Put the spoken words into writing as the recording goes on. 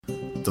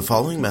The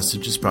following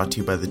message is brought to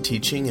you by the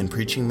teaching and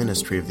preaching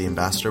ministry of the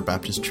Ambassador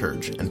Baptist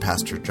Church and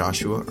Pastor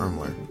Joshua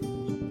Ermler.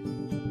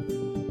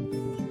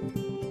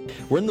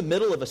 We're in the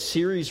middle of a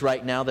series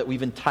right now that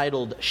we've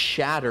entitled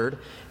Shattered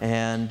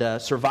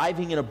and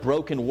Surviving in a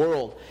Broken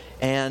World.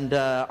 And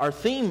our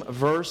theme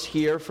verse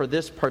here for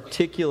this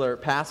particular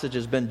passage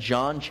has been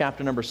John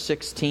chapter number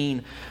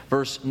 16,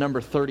 verse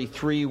number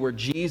 33, where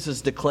Jesus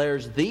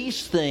declares,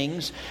 "These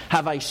things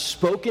have I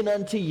spoken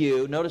unto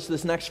you," notice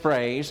this next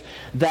phrase,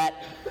 "that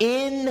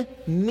in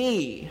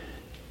me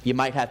you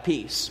might have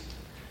peace."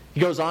 He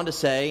goes on to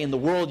say, "In the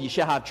world you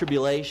shall have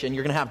tribulation,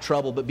 you're going to have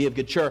trouble, but be of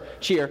good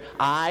cheer.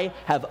 I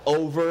have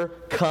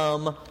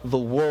overcome the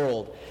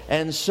world."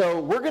 And so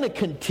we're going to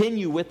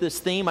continue with this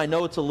theme. I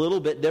know it's a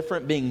little bit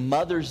different being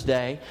Mother's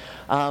Day,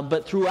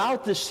 but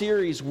throughout this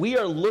series we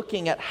are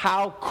looking at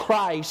how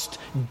Christ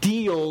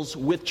deals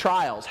with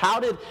trials.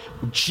 How did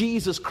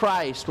Jesus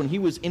Christ, when he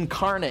was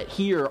incarnate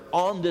here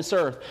on this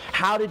earth,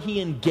 how did he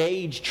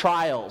engage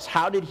trials?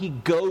 How did he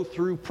go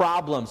through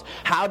problems?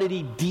 How did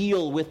he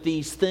deal with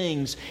these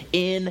things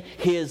in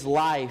his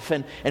life?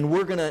 And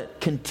we're going to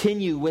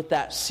continue with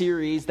that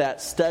series, that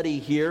study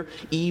here,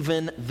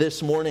 even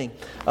this morning.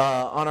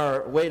 On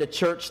our way to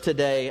church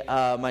today,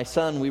 my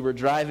son, we were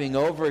driving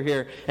over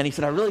here, and he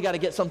said, "I really got to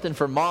get something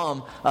for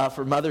Mom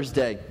for Mother's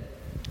Day."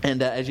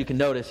 And as you can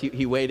notice,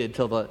 he waited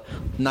till the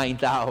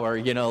 9th hour,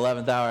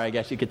 11th hour, I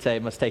guess you could say.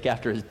 Must take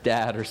after his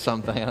dad or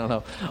something. I don't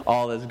know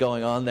all that's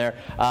going on there.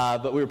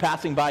 But we were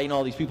passing by,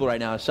 all these people right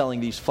now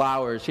selling these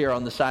flowers here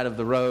on the side of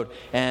the road.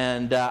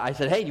 And I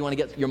said, "Hey, do you want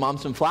to get your mom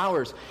some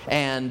flowers?"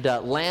 And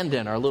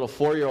Landon, our little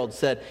 4-year-old,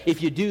 said,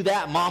 "If you do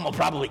that, Mom will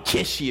probably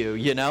kiss you,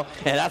 And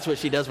that's what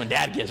she does when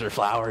Dad gives her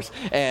flowers.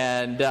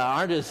 And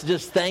aren't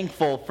just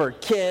thankful for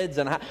kids.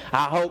 And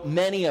I hope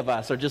many of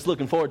us are just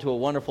looking forward to a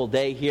wonderful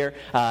day here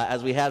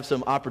as we have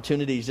some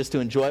opportunities just to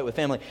enjoy it with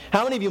family.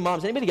 How many of you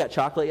moms, anybody got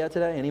chocolate yet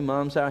today? Any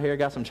moms out here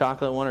got some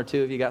chocolate? One or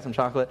two of you got some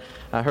chocolate?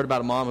 I heard about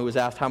a mom who was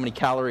asked how many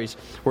calories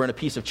were in a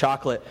piece of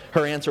chocolate.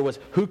 Her answer was,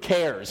 "Who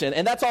cares?"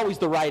 And that's always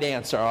the right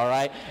answer, all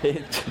right?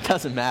 It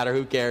doesn't matter,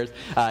 who cares?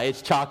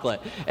 It's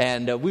chocolate.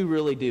 And we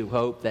really do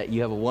hope that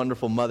you have a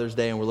wonderful Mother's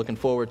Day, and we're looking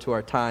forward to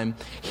our time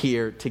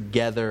here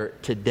together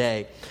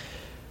today.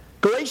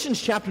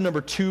 Galatians chapter number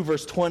 2,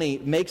 verse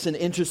 20 makes an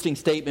interesting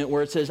statement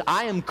where it says,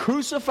 "I am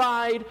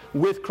crucified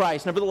with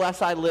Christ.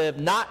 Nevertheless I live,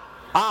 not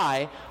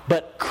I,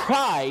 but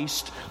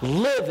Christ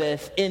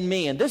liveth in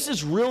me." And this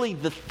is really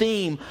the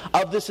theme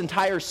of this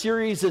entire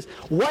series is,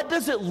 what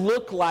does it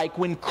look like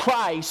when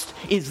Christ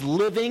is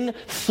living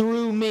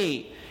through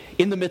me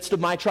in the midst of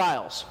my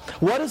trials?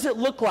 What does it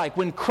look like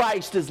when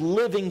Christ is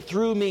living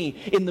through me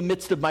in the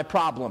midst of my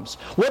problems?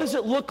 What does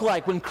it look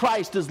like when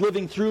Christ is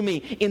living through me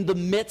in the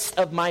midst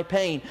of my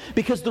pain?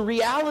 Because the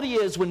reality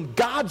is, when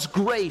God's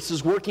grace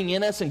is working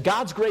in us and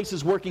God's grace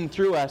is working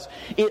through us,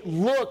 it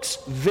looks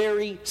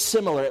very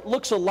similar. It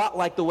looks a lot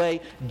like the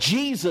way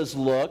Jesus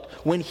looked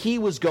when he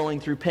was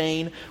going through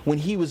pain, when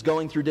he was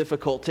going through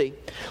difficulty.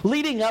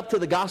 Leading up to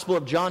the Gospel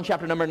of John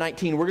chapter number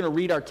 19, we're going to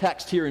read our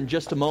text here in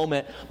just a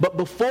moment. But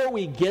before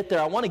we get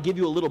there, I want to give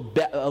you a little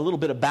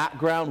bit of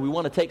background. We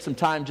want to take some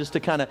time just to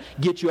kind of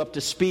get you up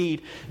to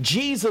speed.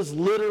 Jesus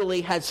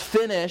literally has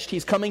finished.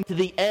 He's coming to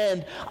the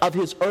end of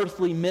his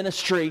earthly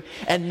ministry,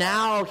 and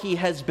now he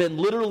has been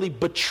literally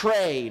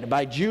betrayed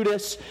by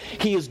Judas.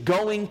 He is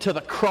going to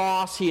the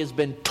cross. He has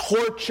been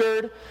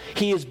tortured.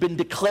 He has been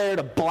declared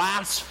a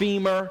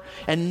blasphemer,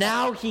 and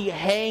now he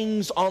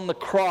hangs on the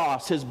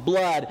cross, his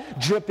blood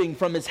dripping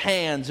from his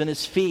hands and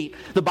his feet.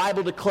 The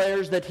Bible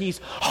declares that he's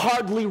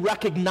hardly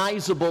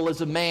recognizable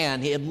as a man.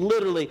 He had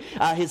literally,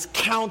 his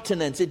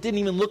countenance, it didn't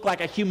even look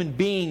like a human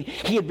being.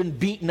 He had been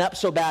beaten up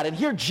so bad. And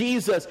here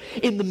Jesus,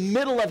 in the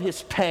middle of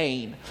his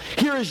pain,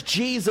 here is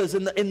Jesus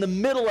in the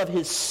middle of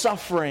his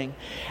suffering.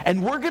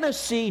 And we're going to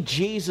see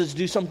Jesus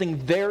do something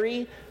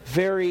very,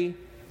 very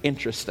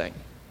interesting.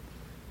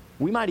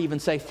 We might even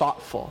say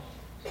thoughtful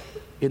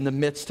in the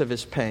midst of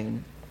his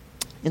pain.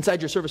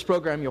 Inside your service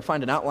program, you'll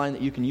find an outline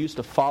that you can use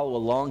to follow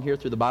along here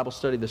through the Bible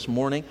study this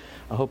morning.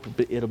 I hope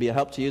it'll be a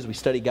help to you as we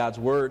study God's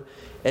Word.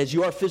 As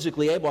you are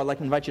physically able, I'd like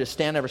to invite you to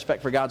stand in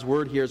respect for God's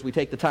Word here as we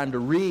take the time to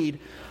read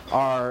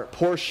our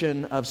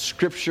portion of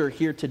Scripture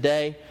here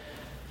today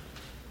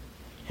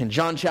in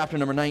John chapter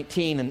number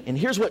 19. And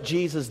here's what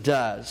Jesus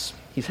does.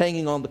 He's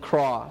hanging on the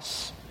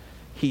cross.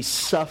 He's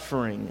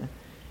suffering.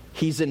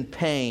 He's in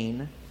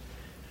pain.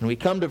 And we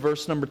come to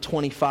verse number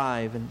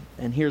 25,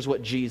 and here's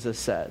what Jesus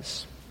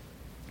says.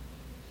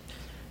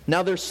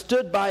 "Now there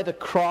stood by the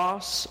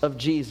cross of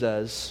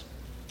Jesus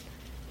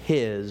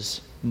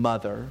his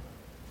mother,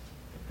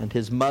 and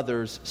his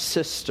mother's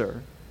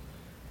sister,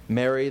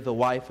 Mary the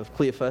wife of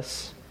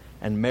Cleophas,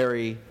 and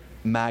Mary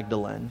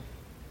Magdalene."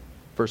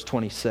 Verse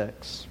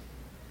 26.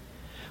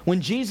 "When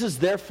Jesus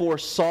therefore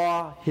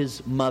saw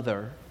his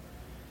mother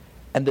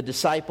and the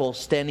disciple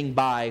standing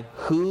by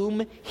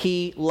whom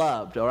he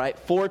loved." All right,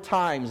 4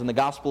 times in the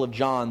Gospel of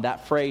John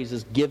that phrase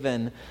is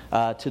given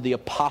to the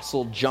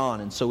Apostle John.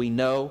 And so we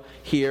know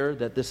here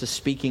that this is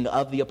speaking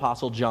of the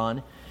Apostle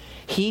John.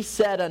 "He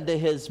said unto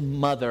his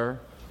mother,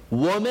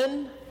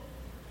 Woman,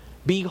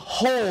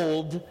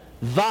 behold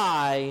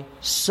thy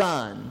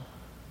son.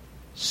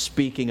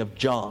 Speaking of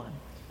John.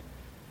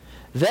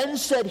 Then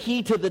said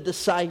he to the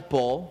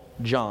disciple,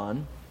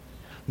 John,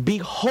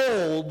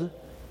 behold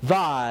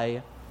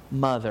thy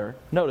mother.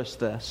 Notice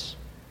this.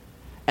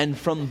 And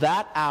from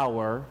that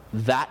hour,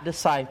 that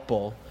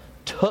disciple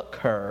took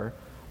her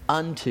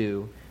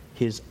unto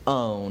his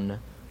own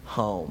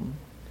home.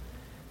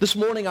 This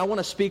morning I want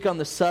to speak on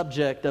the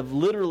subject of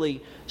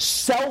literally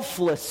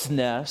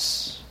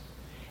selflessness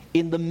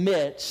in the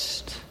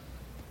midst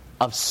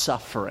of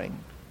suffering.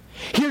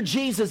 Here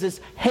Jesus is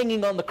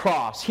hanging on the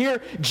cross.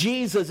 Here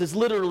Jesus is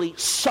literally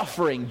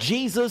suffering.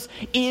 Jesus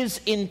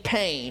is in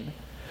pain.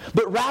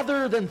 But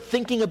rather than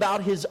thinking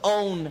about his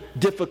own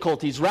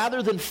difficulties,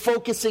 rather than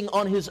focusing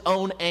on his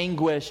own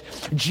anguish,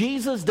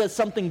 Jesus does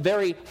something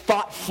very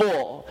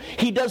thoughtful.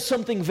 He does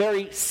something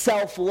very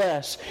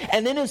selfless.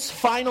 And in his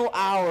final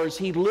hours,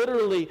 he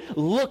literally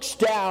looks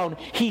down,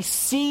 he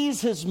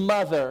sees his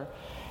mother,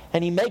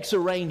 and he makes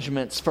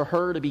arrangements for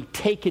her to be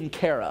taken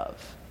care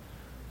of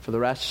for the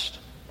rest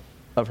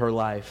of her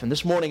life. And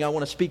this morning I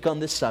want to speak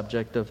on this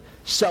subject of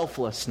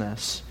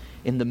selflessness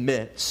in the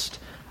midst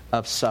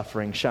of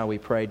suffering. Shall we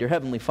pray? Dear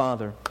Heavenly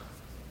Father,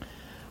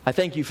 I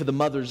thank you for the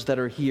mothers that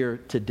are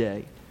here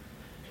today.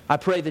 I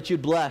pray that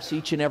you'd bless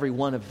each and every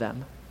one of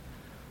them.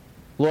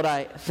 Lord,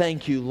 I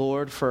thank you,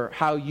 Lord, for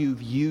how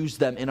you've used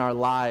them in our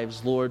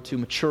lives, Lord, to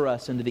mature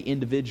us into the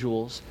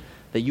individuals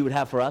that you would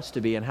have for us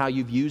to be, and how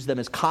you've used them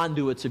as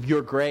conduits of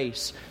your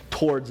grace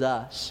towards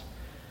us.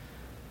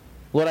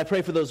 Lord, I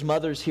pray for those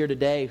mothers here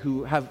today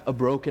who have a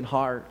broken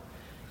heart,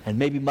 and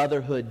maybe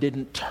motherhood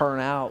didn't turn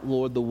out,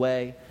 Lord, the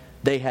way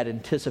they had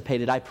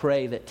anticipated. I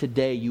pray that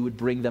today you would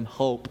bring them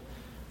hope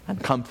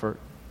and comfort.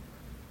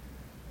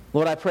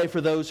 Lord, I pray for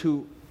those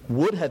who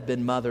would have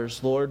been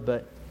mothers, Lord,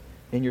 but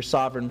in your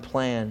sovereign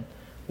plan,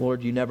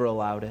 Lord, you never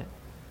allowed it.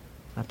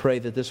 I pray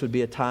that this would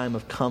be a time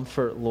of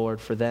comfort,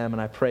 Lord, for them,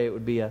 and I pray it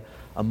would be a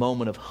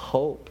moment of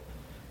hope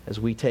as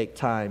we take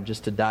time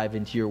just to dive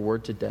into your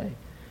word today.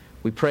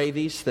 We pray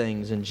these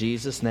things in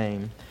Jesus'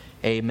 name.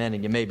 Amen.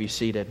 And you may be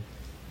seated.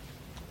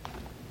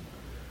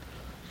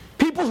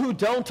 People who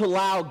don't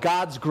allow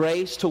God's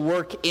grace to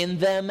work in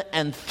them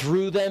and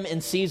through them in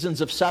seasons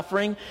of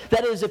suffering,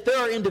 that is, if there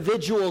are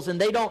individuals and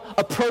they don't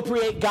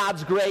appropriate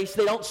God's grace,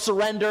 they don't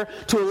surrender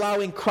to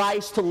allowing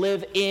Christ to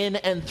live in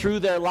and through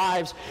their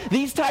lives,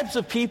 these types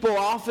of people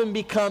often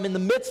become, in the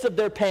midst of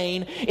their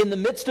pain, in the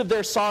midst of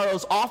their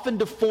sorrows, often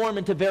deform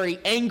into very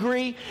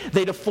angry,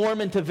 they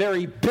deform into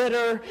very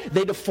bitter,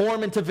 they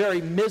deform into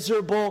very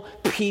miserable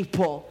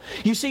people.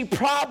 You see,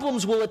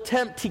 problems will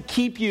attempt to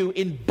keep you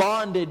in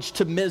bondage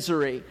to misery.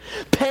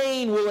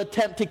 Pain will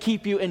attempt to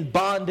keep you in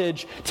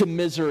bondage to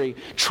misery.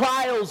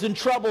 Trials and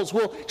troubles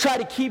will try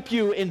to keep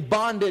you in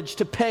bondage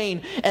to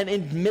pain and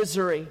in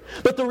misery.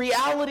 But the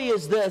reality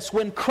is this: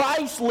 when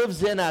Christ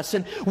lives in us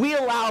and we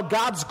allow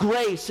God's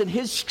grace and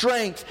His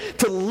strength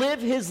to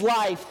live His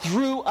life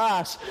through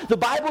us, the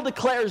Bible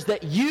declares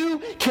that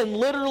you can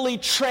literally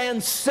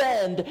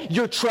transcend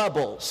your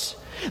troubles.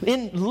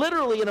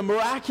 Literally, in a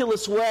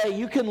miraculous way,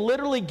 you can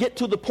literally get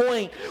to the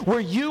point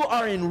where you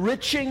are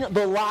enriching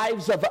the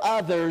lives of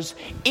others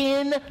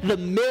in the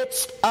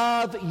midst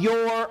of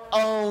your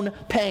own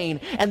pain.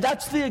 And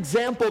that's the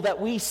example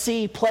that we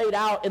see played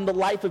out in the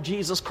life of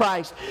Jesus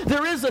Christ.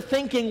 There is a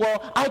thinking,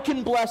 well, I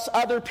can bless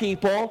other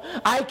people,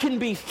 I can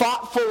be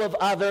thoughtful of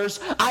others,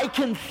 I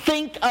can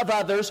think of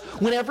others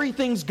when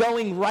everything's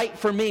going right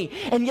for me.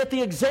 And yet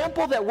the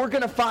example that we're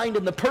going to find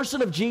in the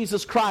person of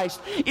Jesus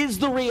Christ is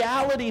the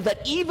reality that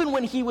even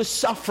when he was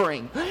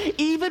suffering,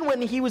 even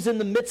when he was in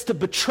the midst of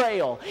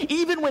betrayal,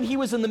 even when he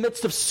was in the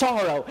midst of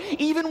sorrow,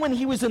 even when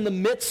he was in the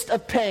midst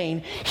of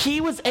pain, he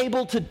was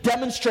able to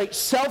demonstrate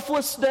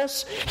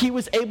selflessness. He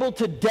was able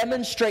to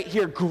demonstrate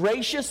here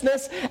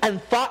graciousness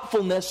and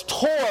thoughtfulness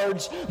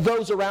towards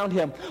those around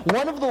him.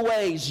 One of the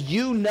ways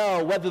you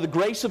know whether the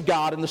grace of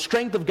God and the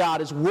strength of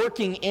God is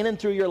working in and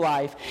through your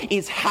life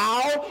is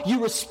how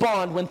you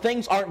respond when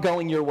things aren't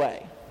going your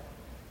way.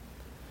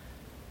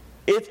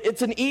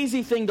 It's an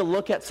easy thing to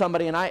look at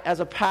somebody, and as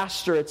a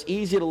pastor, it's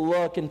easy to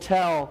look and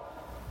tell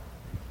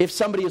if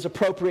somebody is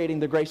appropriating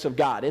the grace of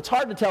God. It's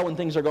hard to tell when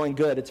things are going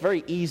good. It's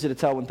very easy to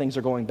tell when things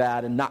are going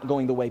bad and not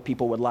going the way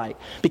people would like,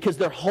 because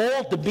their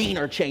whole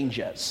demeanor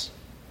changes.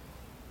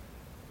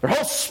 Their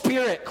whole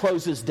spirit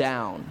closes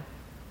down.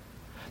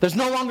 There's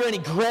no longer any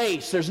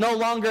grace. There's no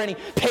longer any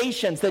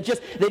patience. They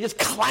just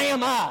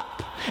clam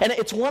up. And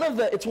it's one of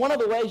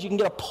the ways you can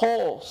get a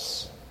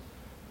pulse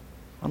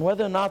on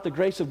whether or not the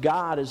grace of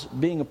God is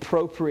being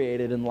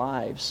appropriated in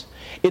lives.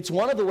 It's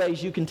one of the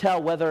ways you can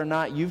tell whether or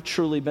not you've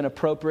truly been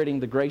appropriating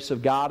the grace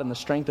of God and the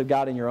strength of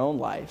God in your own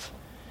life,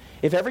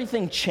 if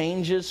everything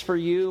changes for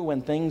you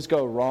when things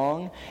go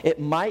wrong, it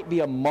might be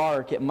a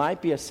mark, it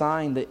might be a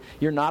sign that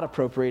you're not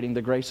appropriating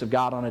the grace of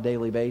God on a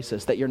daily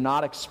basis, that you're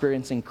not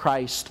experiencing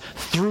Christ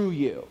through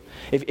you.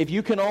 If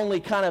you can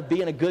only kind of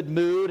be in a good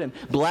mood and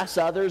bless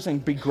others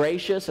and be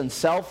gracious and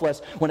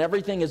selfless when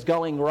everything is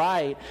going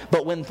right,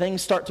 but when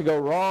things start to go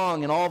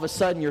wrong and all of a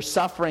sudden you're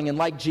suffering, and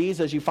like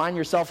Jesus, you find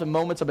yourself in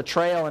moments of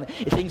betrayal and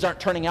things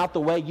aren't turning out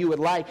the way you would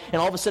like,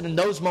 and all of a sudden in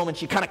those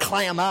moments you kind of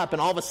clam up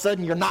and all of a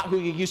sudden you're not who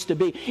you used to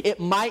be. It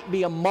might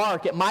be a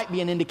mark, it might be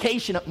an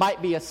indication, it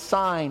might be a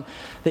sign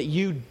that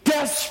you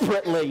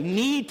desperately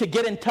need to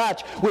get in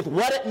touch with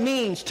what it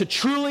means to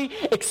truly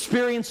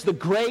experience the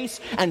grace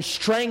and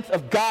strength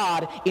of God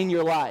in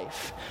your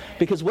life.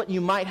 Because what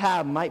you might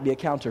have might be a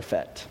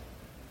counterfeit.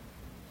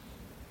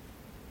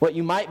 What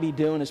you might be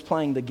doing is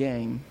playing the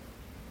game.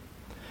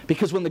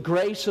 Because when the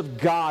grace of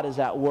God is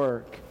at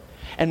work,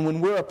 and when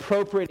we're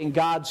appropriating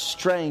God's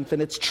strength,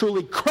 and it's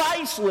truly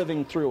Christ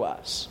living through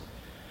us,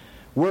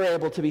 we're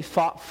able to be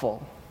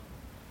thoughtful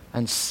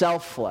and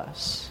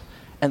selfless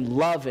and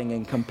loving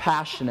and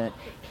compassionate,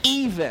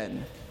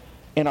 even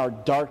in our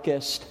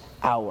darkest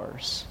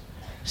hours.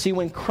 See,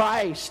 when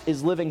Christ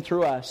is living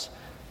through us,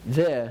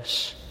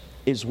 this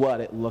is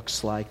what it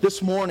looks like.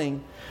 This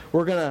morning,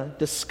 we're going to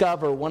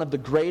discover one of the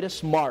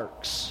greatest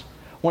marks,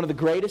 one of the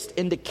greatest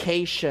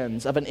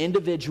indications of an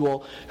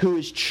individual who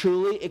is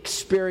truly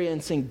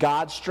experiencing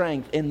God's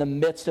strength in the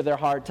midst of their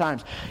hard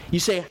times. You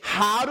say,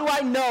 how do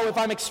I know if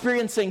I'm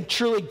experiencing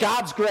truly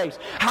God's grace?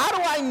 How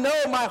do I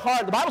know my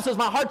heart? The Bible says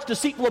my heart's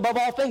deceitful above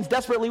all things,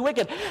 desperately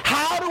wicked.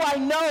 How do I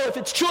know if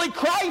it's truly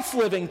Christ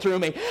living through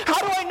me? How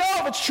do I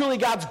know if it's truly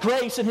God's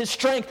grace and His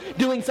strength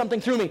doing something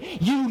through me?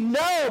 You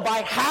know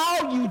by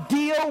how you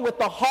deal with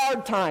the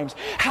hard times,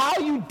 how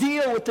you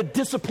deal with the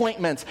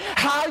disappointments,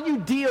 how you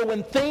deal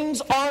when things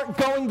aren't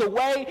going the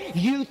way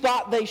you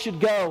thought they should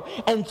go.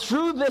 And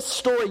through this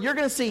story, you're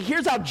going to see,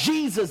 here's how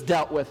Jesus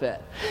dealt with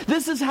it.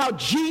 This is how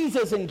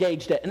Jesus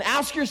engaged it. And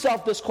ask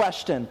yourself this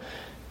question: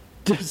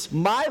 does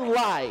my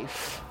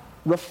life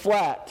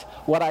reflect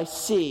what I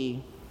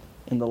see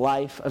in the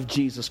life of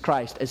Jesus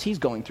Christ as He's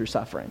going through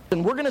suffering?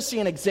 And we're going to see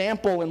an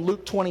example in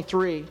Luke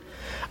 23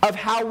 of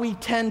how we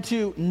tend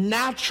to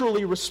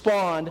naturally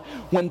respond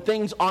when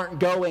things aren't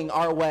going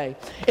our way.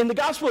 In the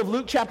Gospel of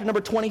Luke chapter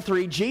number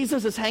 23,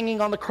 Jesus is hanging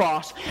on the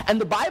cross, and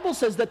the Bible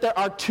says that there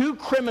are two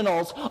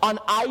criminals on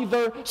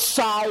either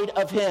side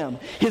of Him.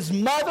 His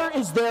mother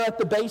is there at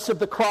the base of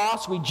the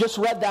cross. We just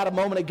read that a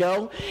moment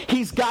ago.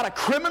 He's got a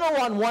criminal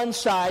on one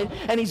side,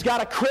 and he's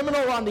got a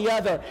criminal on the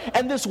other.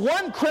 And this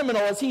one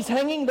criminal, as he's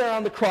hanging there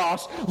on the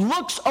cross,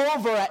 looks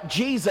over at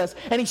Jesus,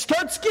 and he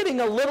starts getting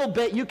a little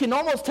bit, you can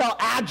almost tell,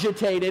 agitated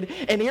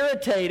and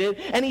irritated,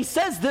 and he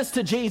says this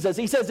to Jesus.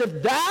 He says,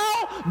 "If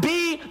thou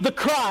be the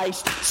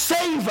Christ,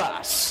 save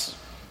us."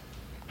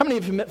 How many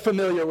of you are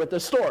familiar with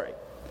this story?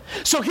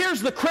 So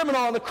here's the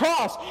criminal on the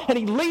cross, and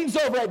he leans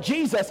over at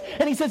Jesus,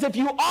 and he says, "If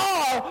you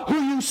are who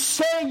you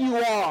say you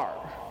are,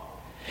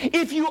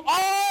 if you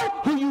are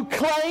who you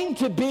claim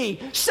to be,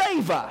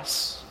 save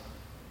us."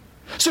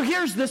 So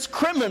here's this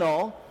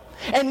criminal,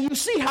 and you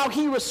see how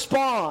he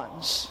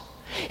responds.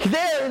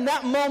 There, in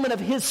that moment of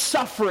his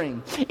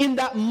suffering, in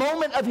that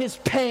moment of his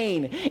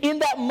pain, in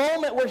that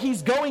moment where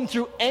he's going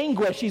through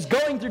anguish, he's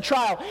going through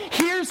trial,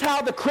 here's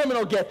how the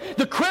criminal gets.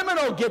 The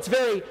criminal gets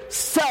very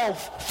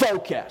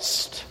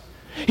self-focused.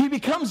 He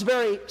becomes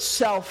very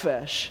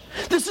selfish.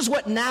 This is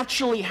what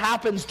naturally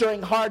happens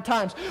during hard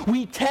times.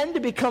 We tend to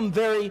become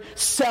very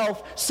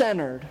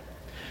self-centered,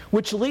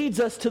 which leads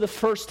us to the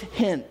first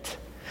hint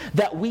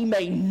that we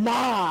may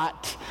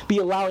not be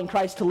allowing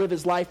Christ to live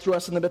His life through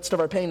us in the midst of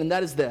our pain, and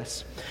that is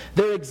this: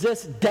 there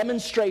exist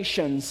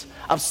demonstrations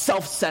of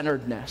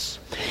self-centeredness.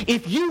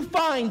 If you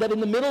find that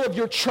in the middle of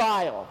your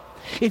trial,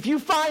 if you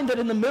find that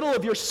in the middle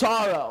of your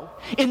sorrow,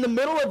 in the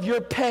middle of your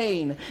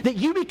pain, that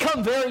you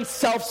become very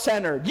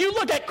self-centered, you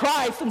look at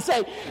Christ and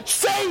say,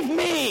 "Save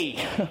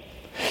me!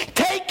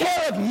 Take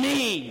care of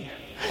me!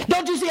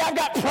 Don't you see I've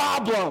got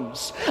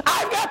problems?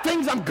 I've got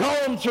things I'm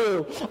going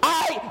through.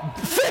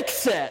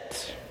 Fix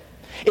it."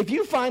 If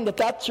you find that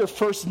that's your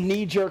first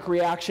knee-jerk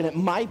reaction, it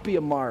might be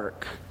a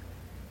mark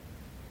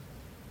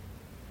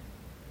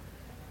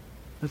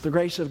that the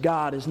grace of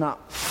God is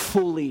not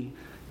fully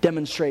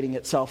demonstrating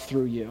itself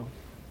through you.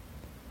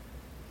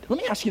 Let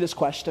me ask you this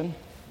question.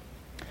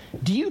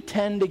 Do you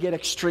tend to get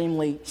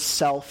extremely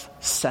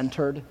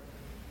self-centered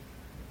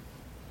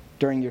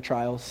during your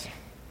trials?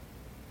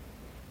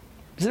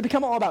 Does it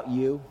become all about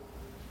you?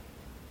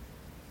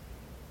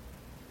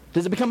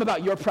 Does it become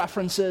about your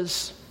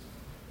preferences?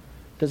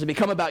 Does it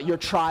become about your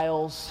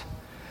trials?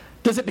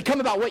 Does it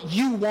become about what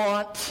you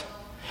want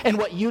and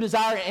what you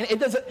desire? And it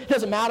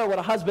doesn't matter what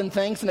a husband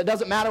thinks, and it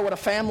doesn't matter what a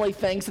family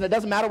thinks, and it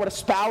doesn't matter what a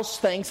spouse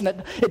thinks, and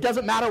it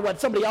doesn't matter what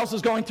somebody else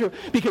is going through,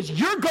 because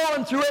you're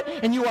going through it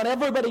and you want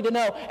everybody to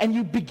know, and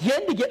you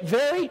begin to get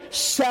very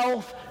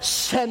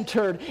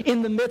self-centered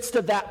in the midst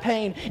of that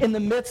pain, in the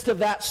midst of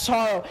that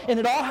sorrow, and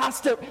the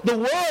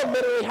world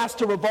literally has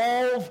to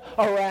revolve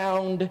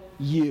around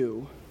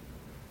you.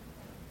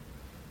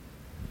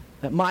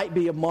 that might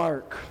be a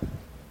mark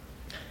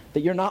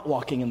that you're not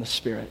walking in the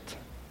Spirit.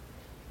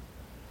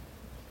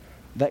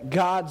 That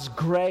God's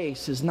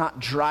grace is not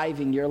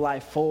driving your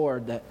life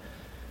forward.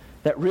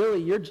 That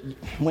really,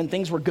 when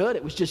things were good,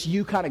 it was just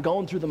you kind of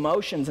going through the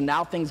motions, and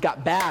now things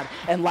got bad.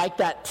 And like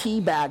that tea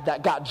bag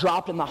that got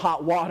dropped in the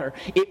hot water,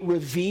 it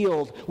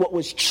revealed what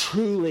was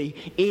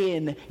truly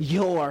in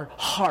your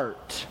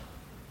heart.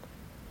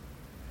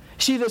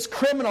 See, this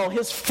criminal,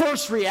 his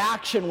first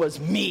reaction was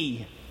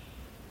me.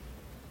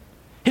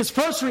 His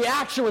first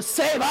reaction was,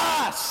 save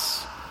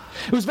us.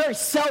 It was very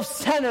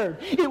self-centered.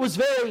 It was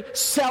very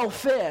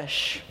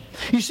selfish.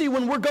 You see,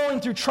 when we're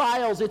going through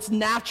trials, it's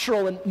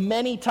natural, and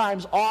many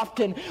times,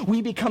 often,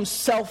 we become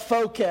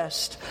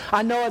self-focused.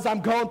 I know as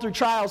I'm going through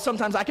trials,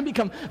 sometimes I can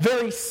become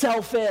very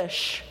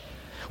selfish.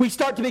 We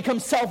start to become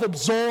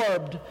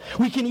self-absorbed.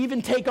 We can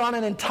even take on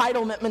an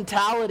entitlement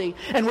mentality,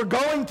 and we're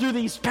going through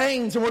these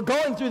pains, and we're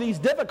going through these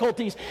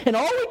difficulties, and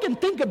all we can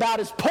think about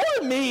is,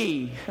 poor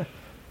me.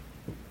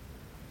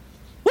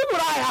 Look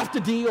what I have to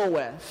deal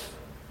with.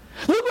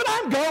 Look what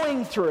I'm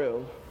going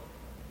through.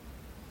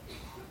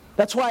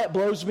 That's why it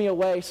blows me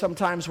away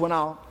sometimes when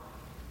I'll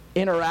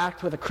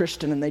interact with a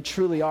Christian and they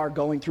truly are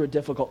going through a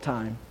difficult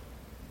time.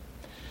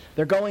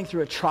 They're going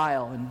through a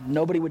trial and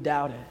nobody would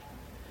doubt it.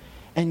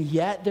 And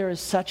yet there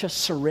is such a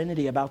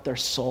serenity about their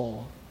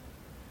soul.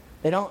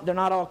 They're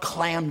not all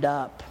clammed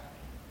up.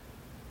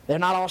 They're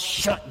not all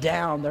shut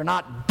down. They're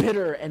not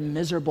bitter and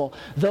miserable.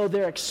 Though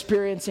they're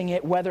experiencing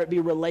it, whether it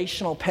be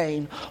relational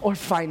pain or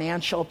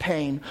financial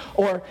pain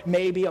or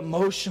maybe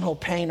emotional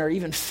pain or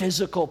even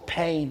physical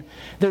pain,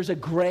 there's a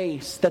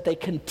grace that they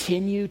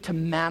continue to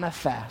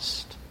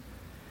manifest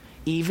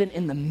even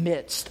in the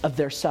midst of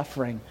their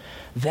suffering.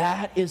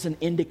 That is an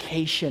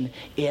indication,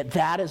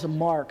 that is a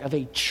mark of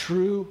a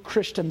true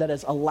Christian that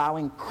is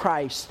allowing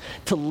Christ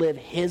to live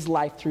his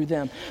life through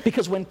them.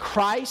 Because when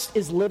Christ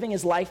is living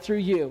his life through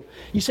you,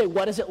 you say,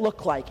 what does it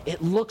look like?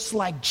 It looks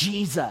like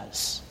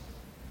Jesus.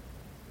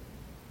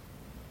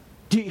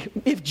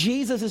 If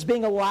Jesus is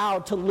being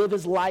allowed to live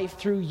his life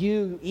through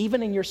you,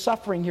 even in your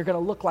suffering, you're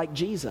going to look like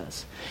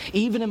Jesus.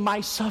 Even in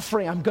my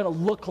suffering, I'm going to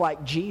look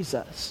like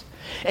Jesus.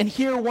 And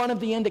here one of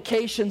the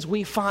indications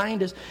we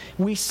find is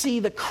we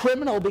see the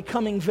criminal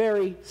becoming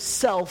very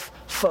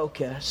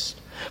self-focused.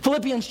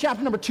 Philippians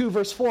chapter number 2,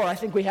 verse 4, I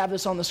think we have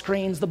this on the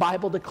screens. The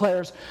Bible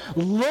declares,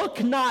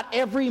 look not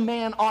every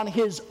man on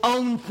his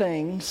own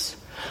things,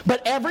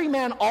 but every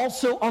man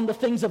also on the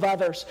things of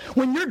others.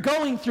 When you're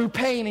going through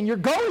pain and you're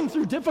going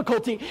through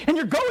difficulty and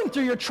you're going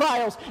through your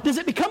trials, does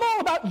it become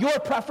all about your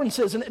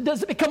preferences? And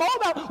does it become all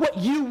about what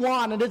you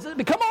want? And does it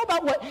become all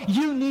about what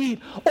you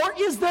need? Or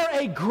is there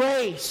a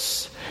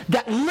grace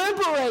that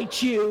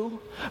liberates you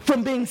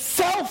from being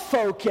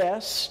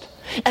self-focused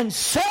and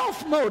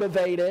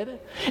self-motivated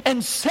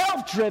and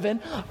self-driven?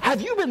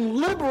 Have you been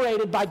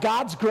liberated by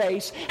God's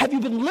grace? Have you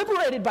been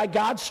liberated by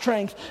God's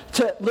strength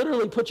to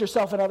literally put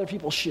yourself in other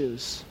people's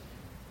shoes?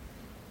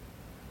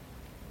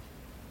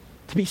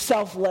 To be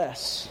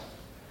selfless,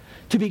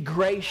 to be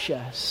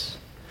gracious.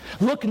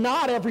 Look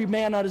not every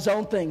man on his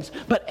own things,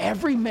 but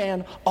every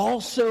man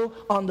also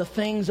on the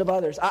things of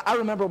others. I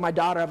remember my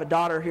daughter, I have a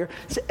daughter here,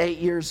 she's 8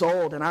 years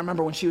old, and I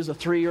remember when she was a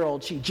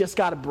 3-year-old, she just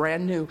got a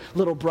brand new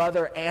little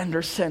brother,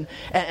 Anderson,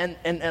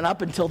 and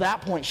up until that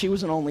point, she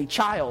was an only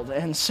child.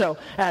 And so,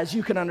 as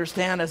you can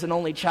understand, as an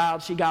only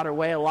child, she got her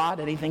way a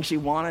lot. Anything she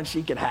wanted,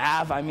 she could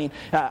have. I mean,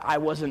 I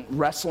wasn't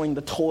wrestling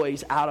the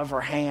toys out of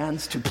her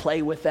hands to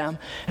play with them.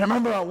 And I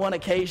remember on one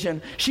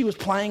occasion, she was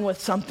playing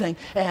with something,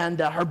 and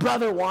her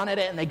brother wanted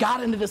it, and they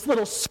got into this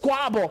little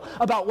squabble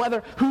about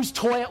whose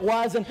toy it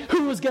was and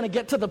who was going to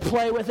get to the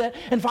play with it.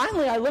 And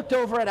finally, I looked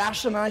over at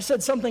Ashlyn and I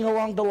said something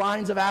along the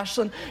lines of,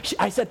 Ashlyn,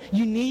 I said,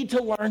 you need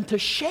to learn to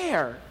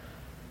share.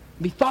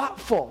 Be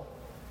thoughtful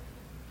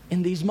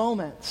in these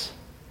moments.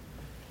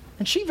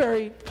 And she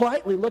very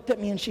politely looked at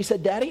me and she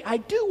said, Daddy, I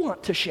do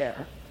want to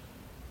share.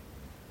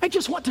 I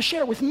just want to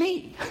share with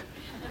me.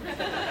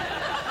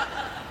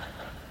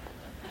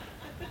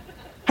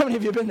 How many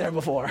of you have been there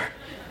before?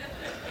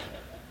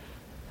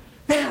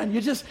 Man,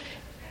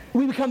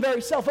 we become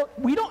very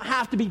we don't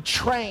have to be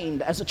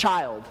trained as a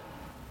child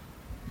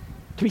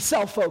to be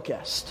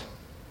self-focused,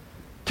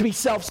 to be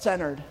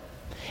self-centered.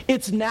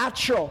 It's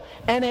natural,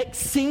 and it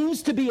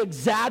seems to be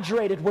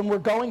exaggerated when we're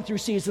going through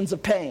seasons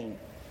of pain,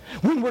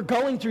 when we're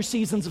going through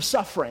seasons of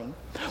suffering,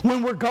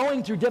 when we're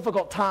going through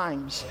difficult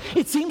times.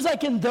 It seems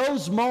like in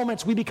those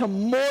moments we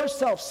become more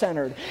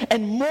self-centered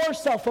and more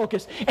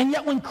self-focused, and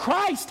yet when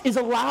Christ is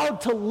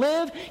allowed to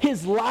live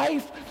his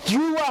life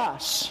through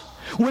us,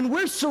 when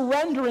we're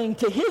surrendering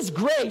to his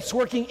grace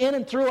working in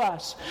and through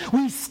us,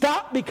 we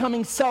stop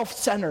becoming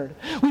self-centered.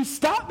 We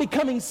stop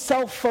becoming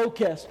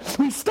self-focused.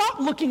 We stop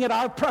looking at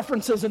our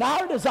preferences and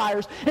our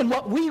desires and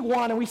what we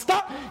want, and we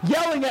stop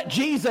yelling at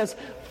Jesus,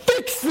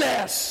 fix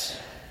this!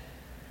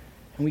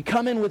 And we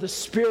come in with a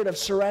spirit of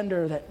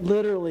surrender that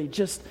literally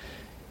just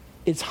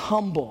is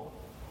humble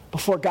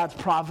before God's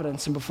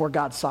providence and before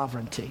God's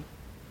sovereignty.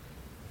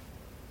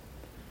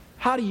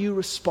 How do you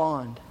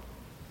respond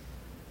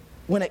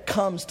when it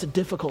comes to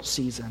difficult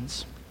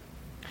seasons?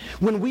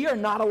 When we are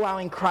not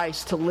allowing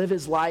Christ to live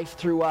his life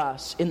through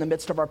us in the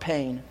midst of our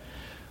pain,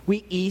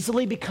 we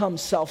easily become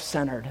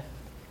self-centered.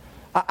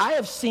 I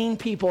have seen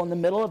people in the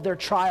middle of their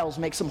trials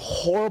make some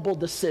horrible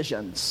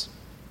decisions,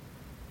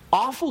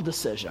 awful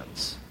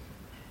decisions,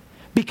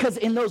 because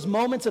in those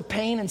moments of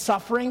pain and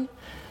suffering,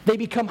 they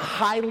become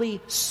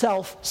highly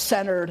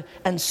self-centered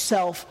and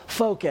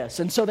self-focused.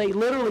 And so they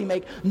literally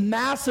make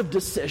massive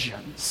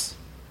decisions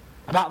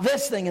about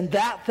this thing and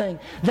that thing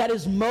that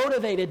is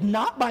motivated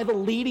not by the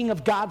leading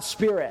of God's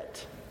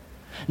Spirit,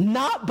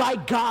 not by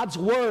God's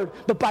Word,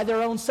 but by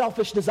their own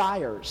selfish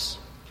desires,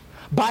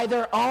 by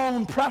their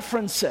own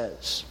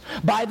preferences,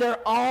 by their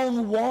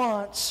own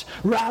wants,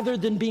 rather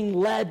than being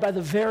led by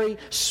the very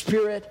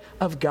Spirit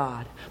of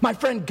God. My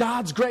friend,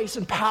 God's grace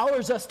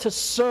empowers us to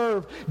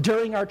serve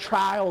during our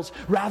trials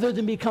rather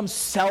than become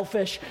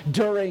selfish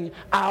during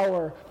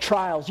our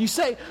trials. You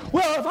say,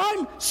 well, if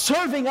I'm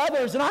serving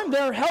others and I'm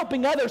there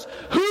helping others,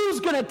 who's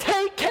going to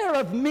take care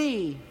of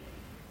me?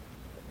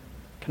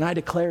 Can I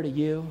declare to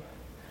you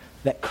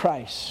that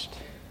Christ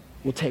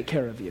will take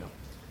care of you?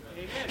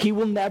 He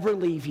will never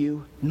leave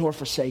you nor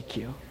forsake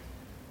you.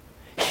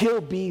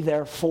 He'll be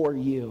there for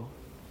you.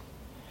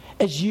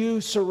 As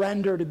you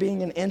surrender to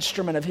being an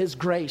instrument of His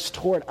grace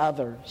toward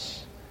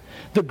others,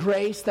 the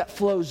grace that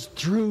flows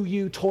through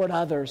you toward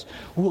others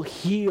will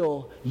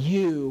heal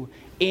you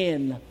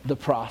in the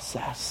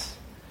process.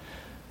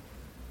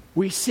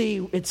 We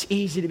see it's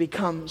easy to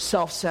become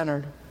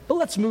self-centered. But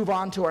let's move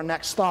on to our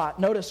next thought.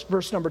 Notice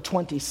verse number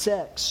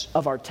 26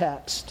 of our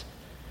text.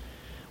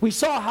 We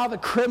saw how the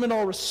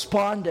criminal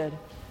responded.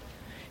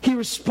 He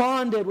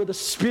responded with a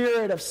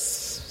spirit of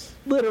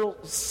literal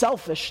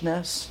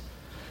selfishness,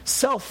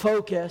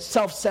 self-focus,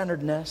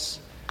 self-centeredness.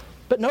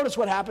 But notice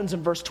what happens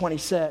in verse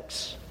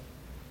 26.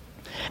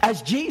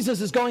 As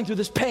Jesus is going through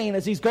this pain,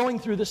 as He's going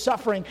through the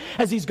suffering,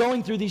 as He's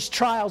going through these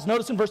trials,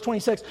 notice in verse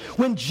 26,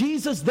 when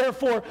Jesus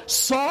therefore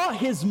saw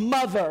His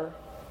mother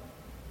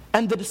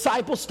and the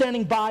disciple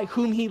standing by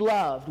whom He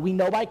loved, we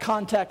know by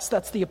context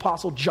that's the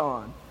Apostle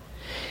John.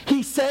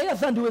 He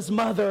saith unto his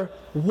mother,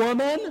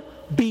 Woman,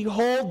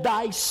 behold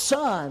thy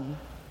son.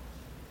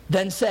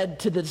 Then said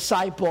to the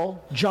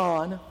disciple,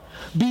 John,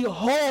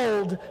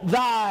 Behold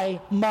thy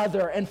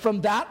mother. And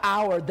from that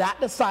hour, that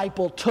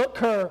disciple took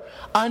her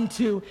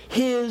unto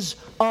his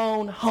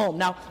own home.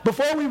 Now,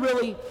 before we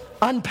really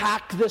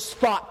unpack this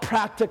thought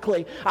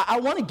practically, I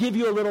want to give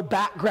you a little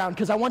background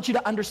because I want you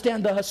to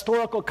understand the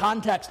historical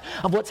context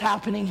of what's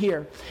happening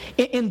here.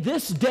 In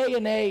this day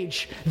and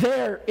age,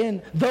 there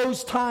in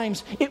those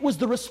times, it was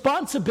the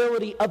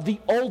responsibility of the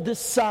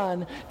oldest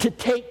son to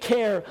take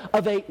care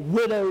of a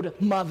widowed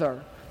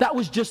mother. That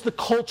was just the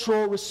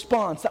cultural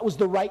response. That was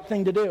the right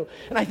thing to do.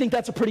 And I think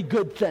that's a pretty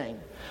good thing.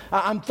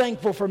 I'm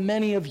thankful for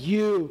many of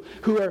you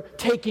who are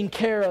taking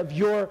care of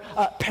your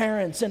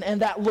parents,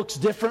 and that looks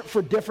different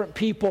for different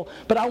people.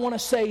 But I want to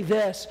say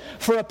this,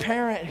 for a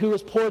parent who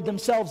has poured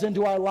themselves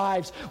into our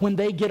lives, when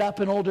they get up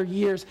in older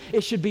years,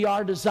 it should be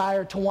our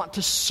desire to want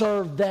to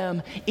serve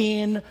them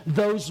in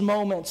those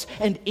moments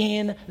and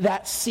in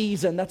that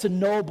season. That's a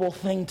noble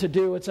thing to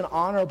do. It's an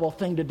honorable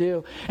thing to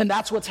do. And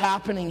that's what's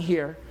happening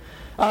here.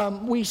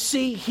 We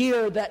see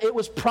here that it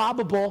was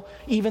probable,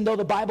 even though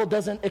the Bible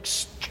doesn't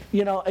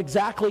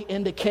exactly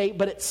indicate,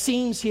 but it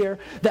seems here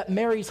that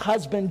Mary's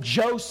husband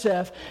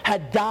Joseph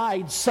had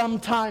died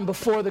sometime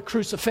before the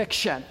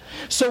crucifixion.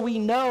 So we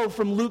know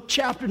from Luke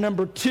chapter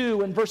number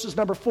 2 and verses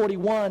number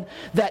 41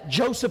 that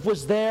Joseph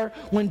was there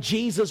when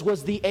Jesus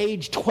was the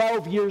age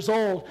 12 years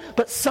old.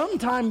 But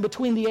sometime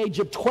between the age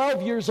of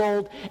 12 years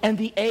old and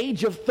the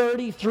age of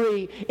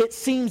 33, it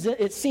seems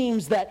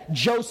that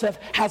Joseph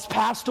has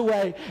passed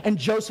away and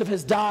Joseph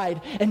has died,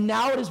 and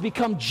now it has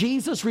become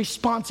Jesus'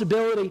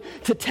 responsibility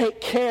to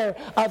take care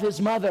of his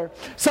mother.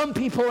 Some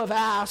people have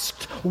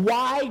asked,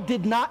 why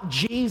did not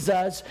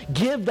Jesus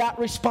give that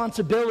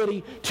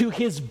responsibility to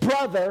his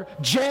brother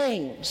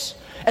James?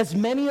 As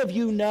many of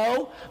you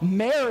know,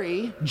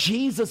 Mary,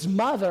 Jesus'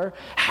 mother,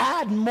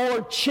 had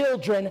more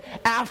children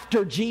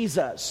after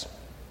Jesus.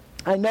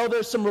 I know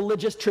there's some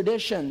religious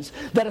traditions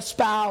that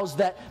espouse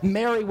that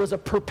Mary was a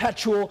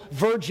perpetual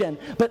virgin,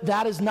 but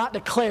that is not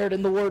declared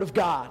in the Word of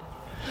God.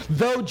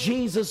 Though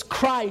Jesus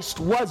Christ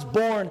was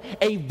born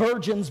a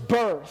virgin's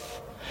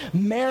birth,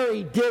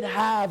 Mary did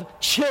have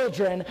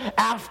children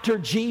after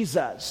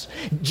Jesus.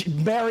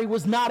 Mary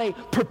was not a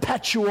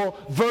perpetual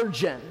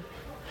virgin.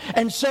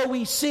 And so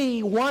we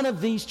see one of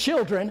these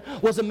children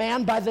was a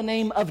man by the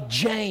name of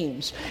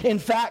James. In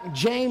fact,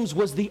 James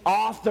was the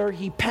author.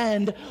 He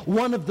penned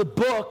one of the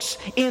books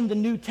in the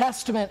New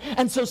Testament.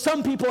 And so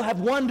some people have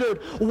wondered,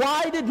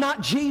 why did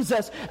not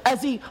Jesus,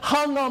 as he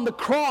hung on the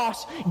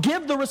cross,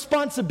 give the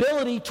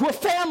responsibility to a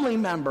family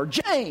member,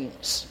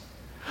 James?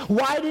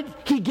 Why did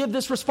he give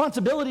this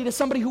responsibility to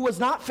somebody who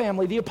was not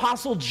family? The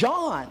Apostle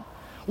John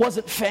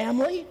wasn't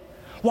family.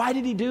 Why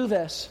did he do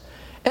this?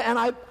 And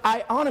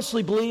I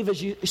honestly believe, as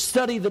you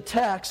study the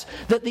text,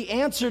 that the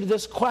answer to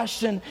this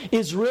question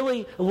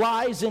really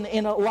lies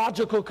in a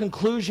logical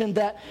conclusion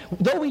that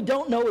though we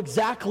don't know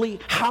exactly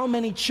how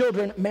many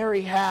children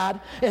Mary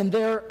had and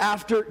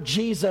thereafter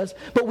Jesus,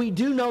 but we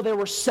do know there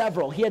were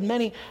several. He had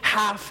many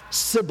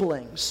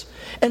half-siblings.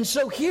 And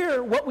so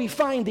here, what we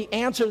find the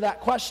answer to that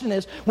question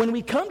is, when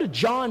we come to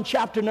John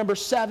chapter number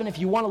 7, if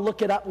you want to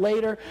look it up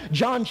later,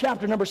 John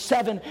chapter number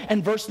 7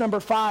 and verse number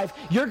 5,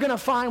 you're going to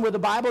find where the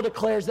Bible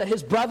declares that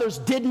his brothers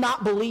did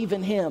not believe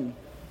in him.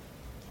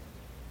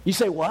 You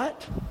say,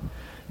 what?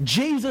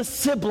 Jesus'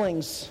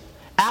 siblings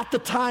at the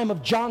time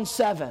of John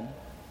 7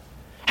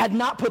 had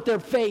not put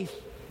their faith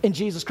in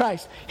Jesus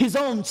Christ. His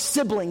own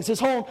siblings,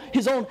 his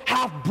own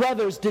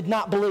half-brothers did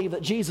not believe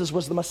that Jesus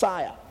was the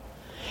Messiah.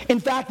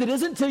 In fact, it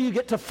isn't until you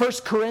get to 1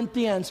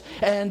 Corinthians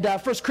and 1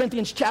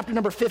 Corinthians chapter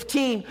number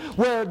 15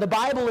 where the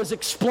Bible is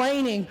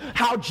explaining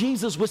how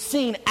Jesus was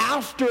seen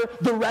after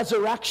the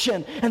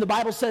resurrection. And the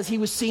Bible says he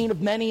was seen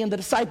of many and the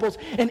disciples.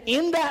 And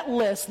in that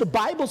list, the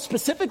Bible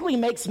specifically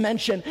makes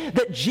mention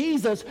that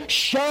Jesus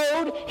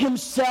showed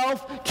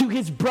himself to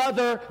his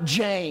brother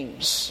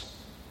James.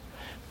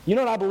 You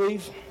know what I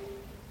believe?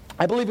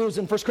 I believe it was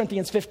in 1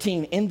 Corinthians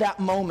 15, in that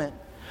moment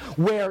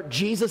where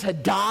Jesus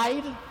had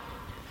died,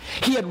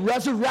 he had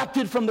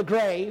resurrected from the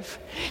grave,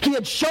 he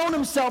had shown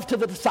himself to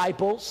the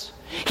disciples,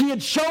 he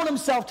had shown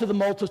himself to the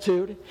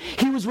multitude,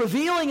 he was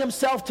revealing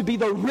himself to be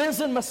the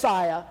risen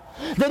Messiah,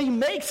 that he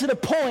makes it a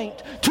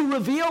point to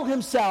reveal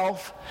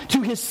himself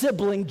to his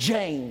sibling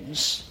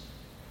James.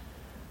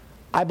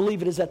 I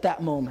believe it is at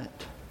that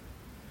moment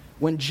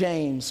when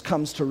James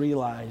comes to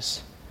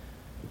realize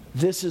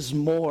this is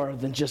more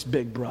than just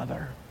big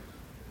brother.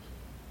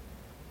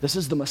 This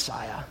is the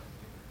Messiah,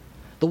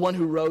 the one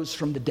who rose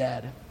from the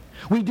dead.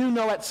 We do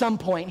know at some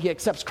point he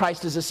accepts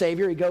Christ as a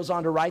Savior. He goes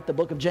on to write the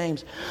book of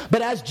James.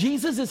 But as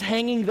Jesus is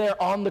hanging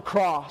there on the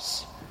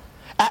cross,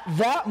 at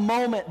that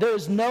moment there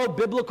is no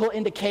biblical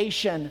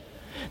indication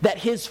that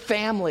his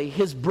family,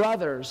 his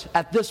brothers,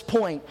 at this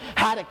point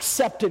had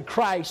accepted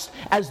Christ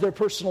as their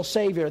personal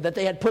Savior, that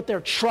they had put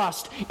their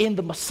trust in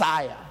the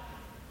Messiah.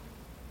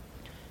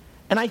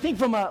 And I think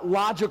from a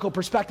logical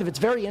perspective, it's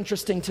very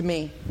interesting to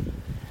me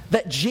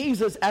that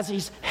Jesus, as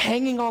he's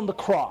hanging on the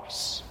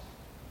cross,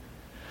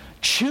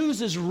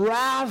 chooses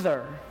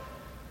rather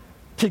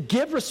to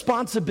give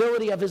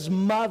responsibility of his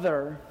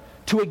mother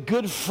to a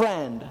good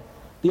friend,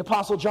 the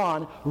Apostle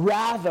John,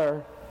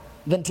 rather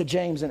than to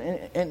James.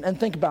 And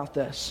think about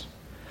this.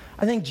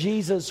 I think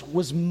Jesus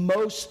was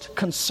most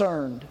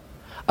concerned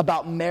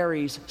about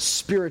Mary's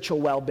spiritual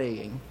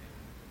well-being.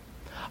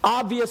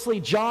 Obviously,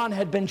 John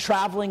had been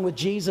traveling with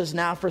Jesus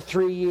now for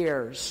 3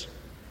 years.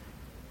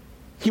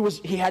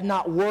 He had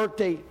not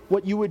worked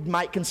what you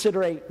might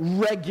consider a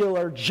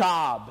regular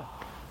job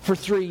for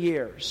 3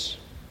 years.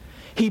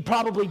 He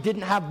probably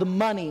didn't have the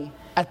money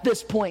at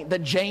this point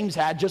that James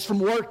had just from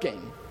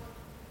working.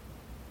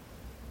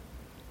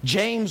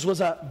 James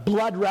was a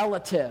blood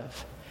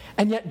relative,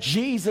 and yet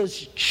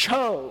Jesus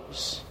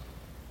chose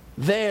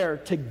there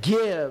to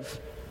give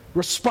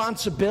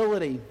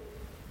responsibility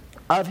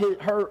of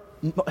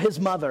his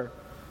mother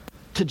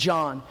to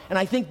John. And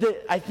I think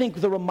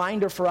the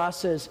reminder for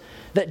us is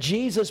that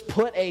Jesus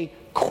put a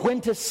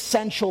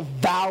quintessential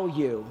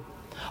value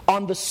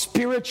on the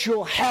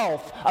spiritual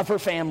health of her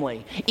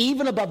family,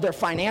 even above their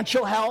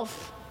financial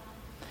health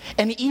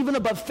and even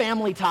above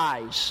family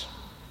ties.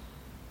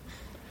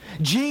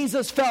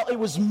 Jesus felt it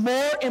was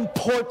more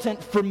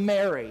important for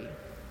Mary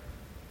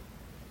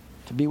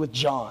to be with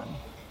John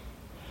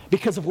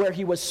because of where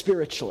he was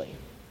spiritually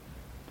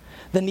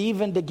than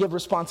even to give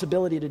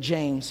responsibility to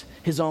James,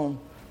 his own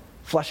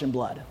flesh and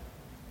blood.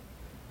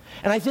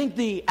 And I think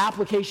the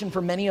application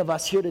for many of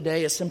us here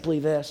today is simply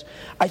this.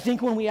 I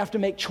think when we have to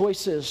make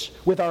choices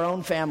with our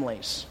own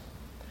families,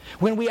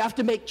 when we have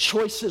to make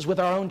choices with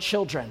our own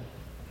children,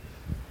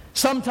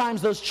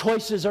 sometimes those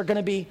choices are going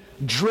to be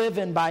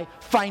driven by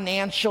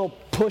financial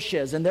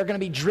pushes, and they're going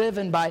to be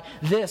driven by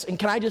this. And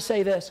can I just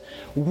say this?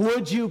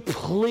 Would you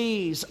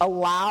please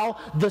allow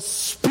the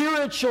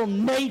spiritual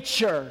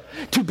nature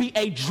to be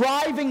a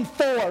driving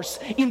force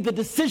in the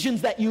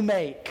decisions that you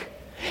make?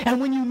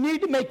 And when you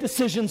need to make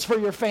decisions for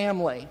your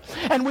family,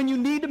 and when you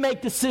need to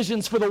make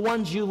decisions for the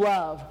ones you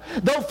love,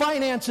 though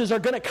finances are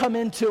going to come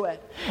into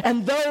it,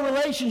 and though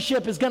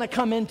relationship is going to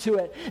come into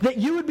it, that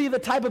you would be the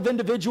type of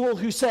individual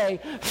who say,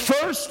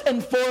 first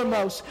and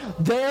foremost,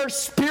 their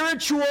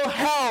spiritual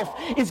health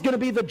is going to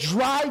be the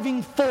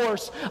driving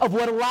force of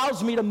what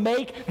allows me to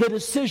make the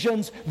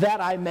decisions that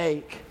I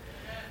make.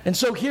 And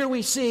so here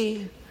we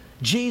see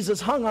Jesus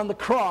hung on the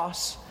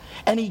cross,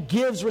 and he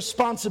gives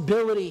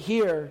responsibility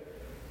here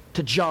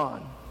to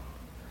John.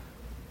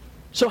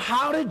 So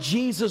how did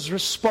Jesus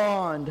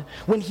respond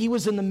when he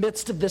was in the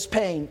midst of this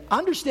pain?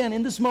 Understand,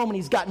 in this moment,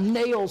 he's got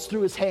nails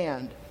through his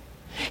hand.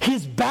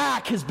 His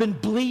back has been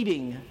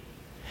bleeding.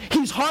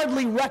 He's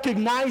hardly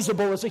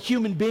recognizable as a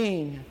human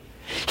being.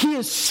 He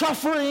is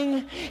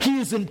suffering. He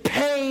is in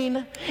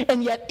pain.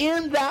 And yet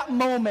in that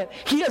moment,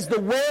 he has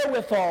the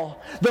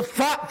wherewithal, the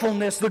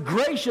thoughtfulness, the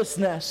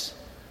graciousness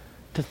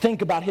to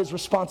think about his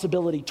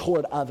responsibility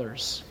toward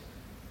others.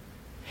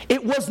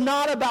 It was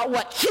not about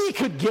what he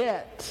could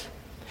get.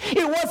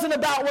 It wasn't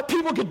about what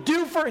people could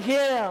do for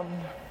him.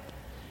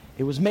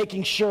 It was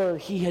making sure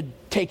he had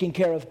taken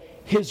care of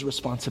his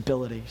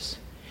responsibilities,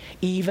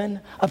 even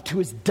up to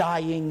his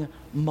dying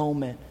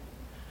moment,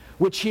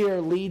 which here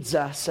leads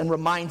us and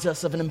reminds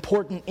us of an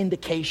important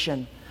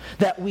indication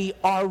that we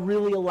are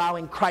really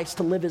allowing Christ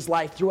to live his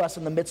life through us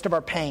in the midst of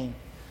our pain.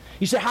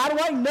 You say, how do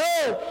I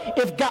know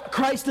if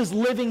Christ is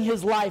living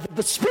his life? If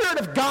the Spirit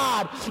of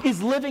God is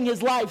living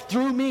his life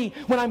through me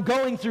when I'm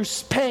going through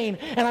pain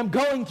and I'm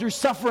going through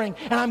suffering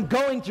and I'm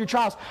going through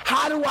trials.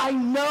 How do I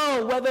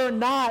know whether or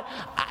not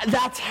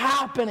that's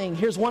happening?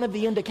 Here's one of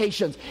the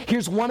indications.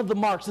 Here's one of the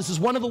marks. This is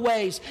one of the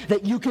ways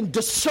that you can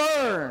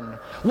discern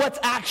what's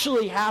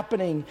actually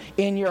happening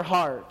in your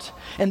heart.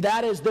 And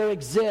that is, there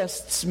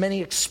exists many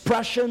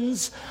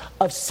expressions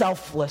of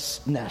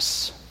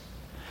selflessness.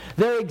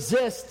 There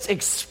exists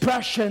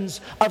expressions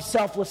of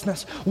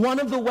selflessness. One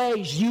of the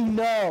ways you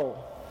know,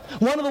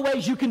 one of the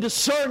ways you can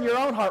discern your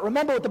own heart.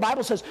 Remember what the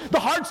Bible says, the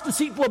heart's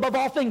deceitful above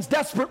all things,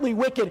 desperately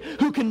wicked.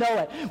 Who can know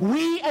it?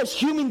 We as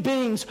human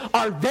beings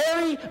are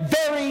very,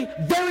 very,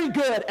 very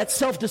good at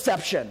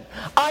self-deception.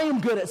 I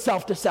am good at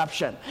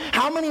self-deception.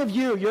 How many of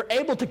you're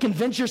able to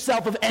convince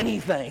yourself of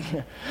anything?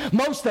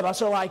 Most of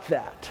us are like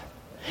that.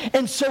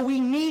 And so we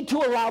need to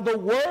allow the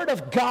Word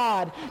of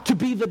God to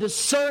be the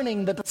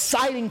discerning, the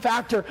deciding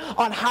factor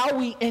on how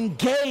we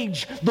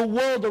engage the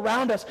world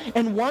around us.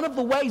 And one of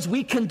the ways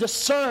we can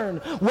discern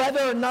whether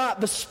or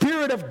not the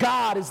Spirit of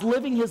God is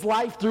living his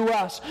life through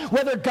us,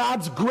 whether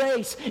God's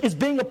grace is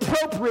being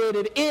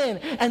appropriated in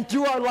and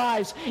through our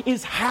lives,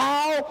 is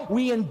how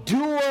we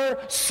endure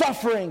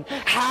suffering,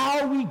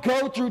 how we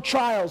go through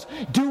trials.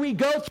 Do we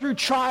go through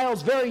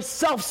trials very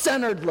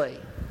self-centeredly,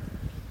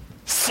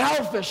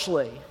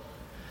 selfishly?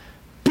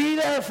 Be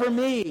there for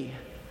me,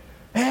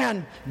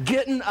 and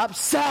getting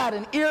upset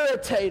and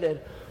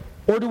irritated?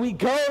 Or do we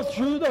go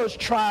through those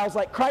trials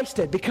like Christ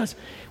did? Because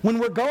when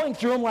we're going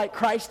through them like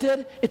Christ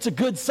did, it's a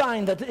good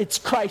sign that it's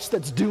Christ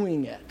that's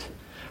doing it.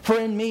 For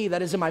in me,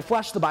 that is in my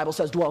flesh, the Bible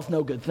says, dwelleth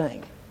no good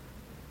thing.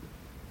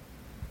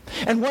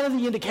 And one of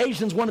the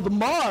indications, one of the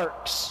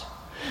marks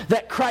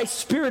that Christ's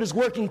Spirit is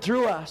working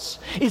through us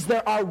is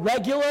there are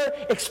regular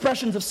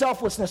expressions of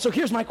selflessness. So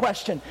here's my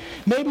question.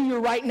 Maybe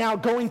you're right now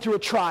going through a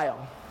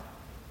trial.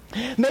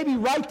 Maybe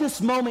right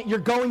this moment you're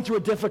going through a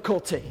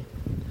difficulty.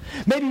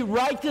 Maybe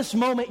right this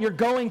moment you're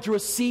going through a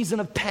season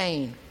of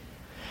pain.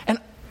 And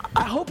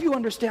I hope you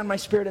understand my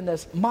spirit in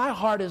this. My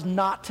heart is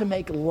not to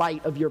make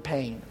light of your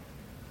pain.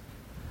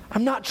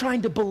 I'm not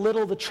trying to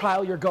belittle the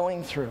trial you're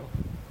going through.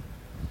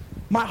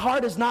 My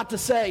heart is not to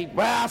say,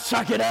 well,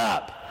 suck it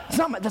up.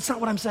 That's not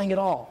what I'm saying at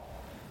all.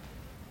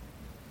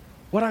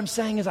 What I'm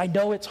saying is I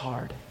know it's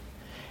hard.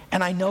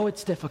 And I know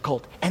it's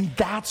difficult. And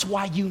that's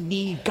why you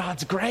need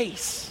God's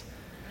grace.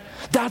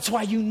 That's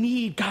why you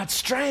need God's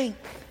strength.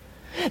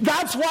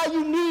 That's why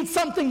you need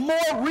something more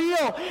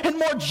real and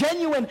more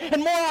genuine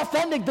and more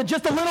authentic than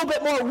just a little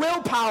bit more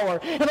willpower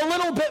and a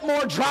little bit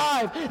more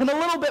drive and a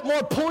little bit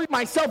more pulling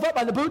myself up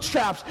by the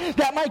bootstraps.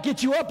 That might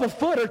get you up a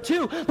foot or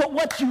two, but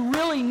what you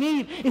really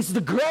need is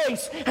the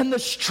grace and the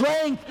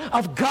strength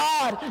of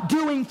God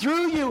doing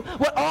through you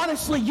what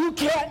honestly you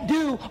can't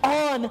do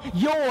on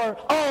your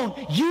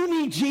own. You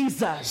need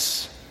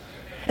Jesus.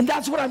 And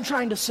that's what I'm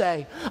trying to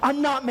say.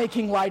 I'm not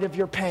making light of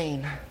your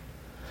pain.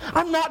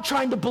 I'm not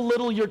trying to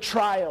belittle your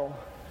trial.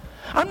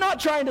 I'm not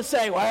trying to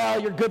say,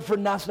 well, you're good for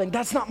nothing.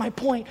 That's not my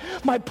point.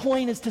 My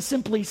point is to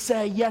simply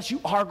say, yes,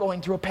 you are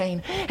going through a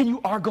pain and you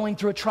are going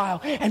through a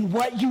trial. And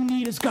what you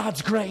need is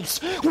God's grace.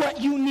 What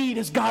you need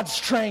is God's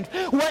strength.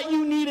 What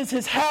you need is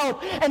his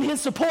help and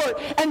his support.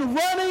 And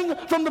running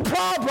from the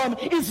problem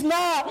is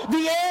not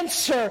the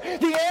answer.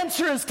 The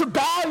answer is to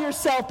bow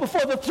yourself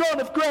before the throne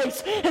of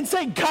grace and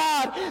say,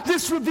 God,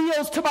 this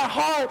reveals to my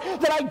heart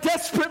that I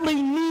desperately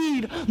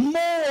need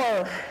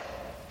more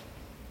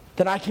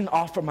than I can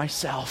offer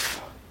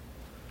myself.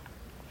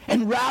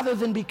 And rather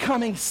than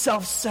becoming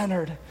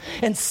self-centered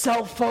and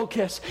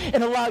self-focused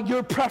and allow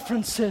your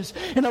preferences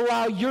and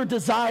allow your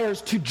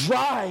desires to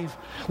drive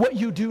what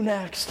you do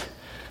next,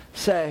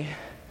 say,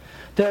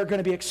 there are going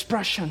to be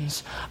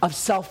expressions of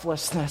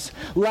selflessness.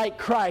 Like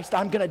Christ,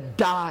 I'm going to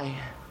die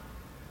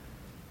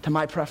to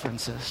my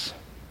preferences.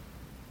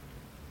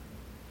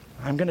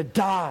 I'm going to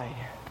die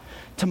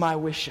to my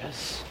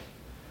wishes.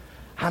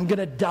 I'm going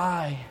to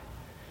die.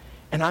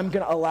 And I'm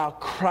going to allow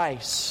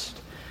Christ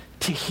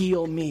to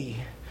heal me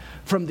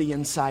from the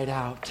inside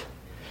out.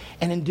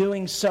 And in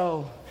doing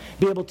so,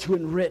 be able to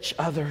enrich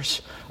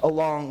others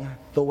along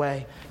the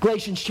way.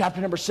 Galatians chapter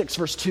number 6,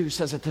 verse 2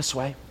 says it this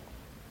way.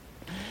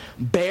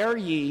 Bear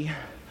ye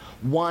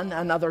one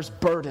another's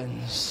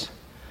burdens,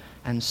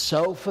 and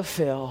so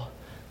fulfill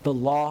the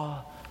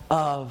law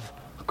of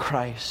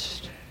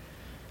Christ.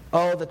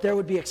 Oh, that there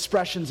would be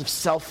expressions of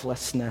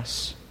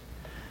selflessness.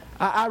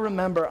 I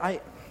remember,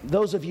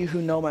 those of you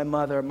who know my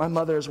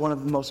mother is one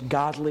of the most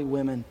godly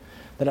women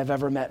that I've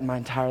ever met in my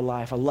entire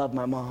life. I love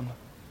my mom.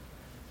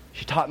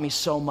 She taught me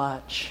so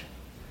much.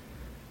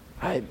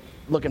 I'm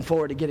looking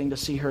forward to getting to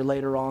see her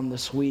later on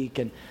this week,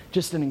 and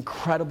just an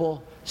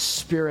incredible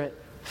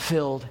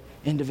Spirit-filled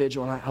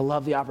individual. And I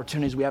love the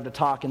opportunities we have to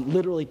talk, and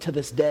literally to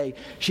this day,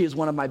 she is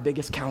one of my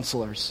biggest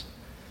counselors.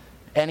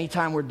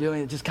 Anytime we're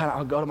doing it, just kind of,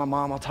 I'll go to my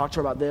mom, I'll talk to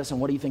her about this, and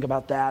what do you think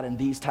about that, and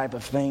these type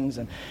of things,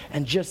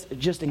 and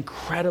just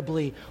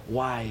incredibly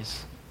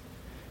wise.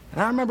 And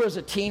I remember as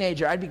a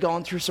teenager, I'd be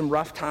going through some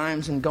rough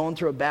times and going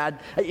through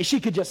she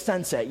could just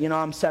sense it. You know,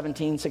 I'm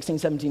 16,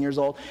 17 years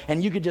old,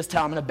 and you could just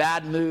tell I'm in a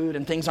bad mood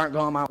and things aren't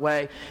going my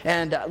way.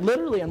 And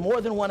literally on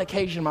more than one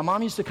occasion, my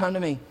mom used to come to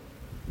me,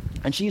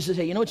 and she used to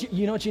say, you know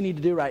what you need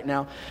to do right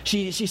now?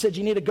 She said,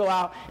 you need to go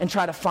out and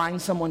try to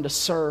find someone to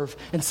serve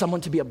and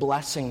someone to be a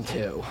blessing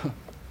to.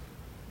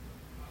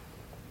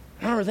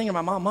 I remember thinking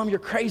to my mom, you're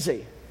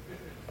crazy.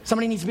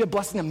 Somebody needs to be a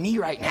blessing to me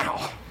right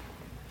now.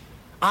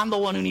 I'm the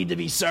one who needs to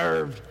be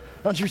served.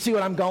 Don't you see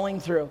what I'm going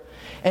through?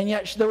 And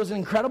yet there was an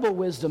incredible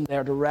wisdom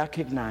there to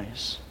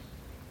recognize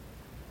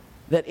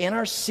that in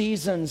our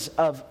seasons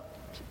of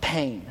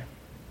pain,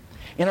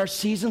 in our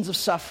seasons of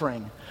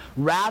suffering,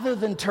 rather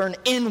than turn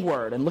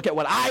inward and look at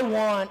what I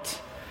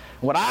want,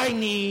 what I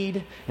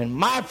need, and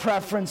my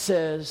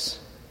preferences,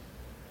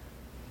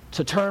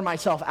 to turn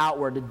myself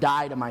outward, to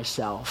die to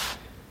myself,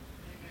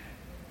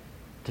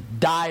 to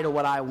die to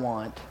what I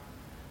want,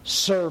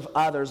 serve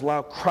others,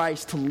 allow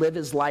Christ to live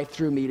his life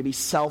through me, to be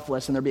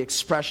selfless, and there be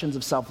expressions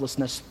of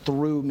selflessness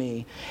through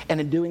me,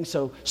 and in doing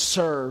so,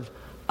 serve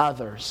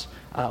others.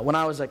 When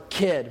I was a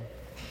kid,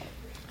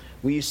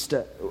 we used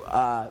to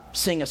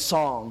sing a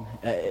song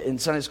in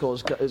Sunday school.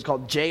 It was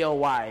called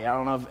J-O-Y. I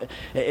don't know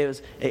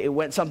if it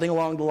went something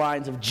along the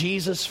lines of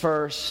Jesus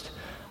first,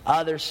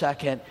 others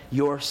second,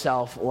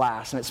 yourself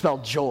last. And it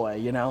spelled joy,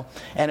 you know.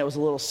 And it was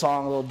a little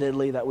song, a little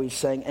diddly that we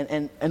sang.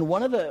 And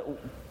one of the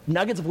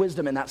nuggets of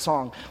wisdom in that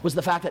song was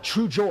the fact that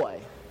true joy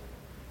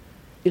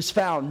is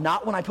found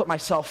not when I put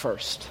myself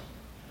first.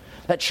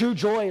 That true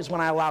joy is when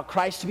I allow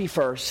Christ to be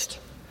first,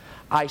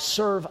 I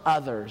serve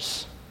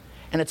others,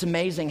 and it's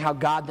amazing how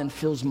God then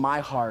fills my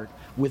heart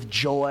with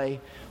joy,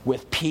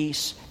 with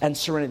peace and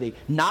serenity.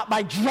 Not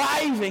by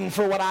driving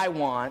for what I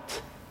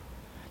want,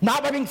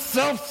 not by being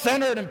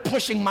self-centered and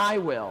pushing my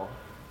will,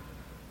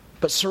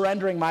 but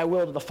surrendering my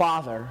will to the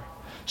Father,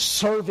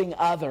 serving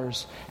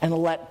others, and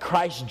let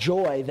Christ's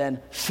joy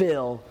then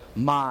fill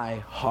my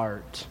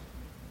heart.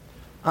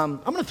 I'm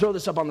going to throw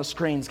this up on the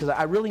screens because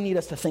I really need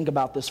us to think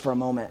about this for a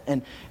moment.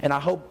 And I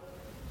hope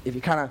if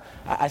you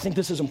I think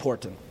this is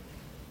important.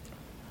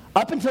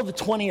 Up until the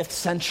 20th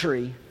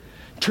century,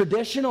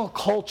 traditional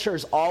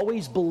cultures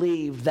always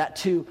believed that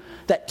too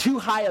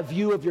high a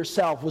view of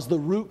yourself was the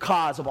root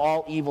cause of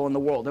all evil in the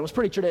world. It was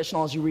pretty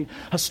traditional as you read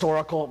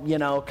historical,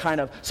 kind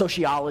of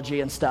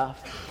sociology and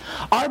stuff.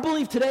 Our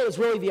belief today is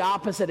really the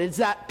opposite. It's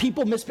that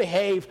people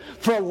misbehave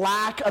for a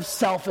lack of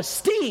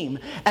self-esteem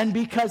and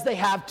because they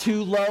have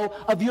too low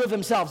a view of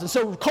themselves. And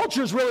so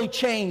culture's really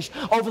changed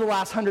over the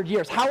last 100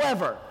 years.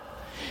 However,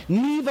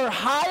 neither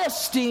high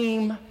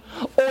esteem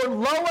or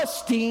low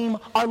esteem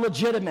are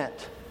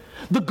legitimate.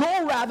 The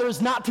goal, rather, is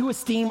not to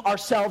esteem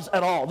ourselves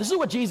at all. This is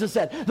what Jesus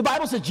said. The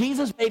Bible says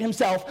Jesus made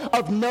himself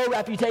of no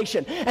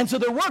reputation. And so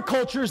there were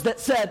cultures that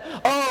said,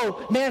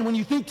 oh, man, when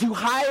you think too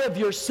high of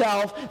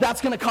yourself,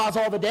 that's going to cause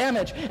all the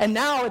damage. And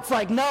now it's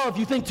like, no, if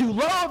you think too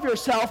low of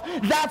yourself,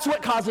 that's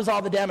what causes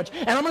all the damage.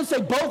 And I'm going to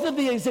say both of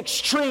these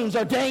extremes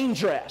are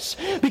dangerous.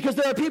 Because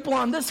there are people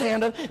on this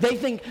hand, they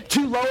think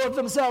too low of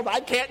themselves.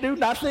 I can't do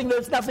nothing.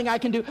 There's nothing I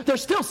can do. They're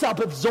still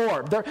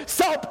self-absorbed. They're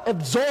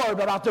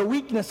self-absorbed about their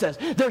weaknesses.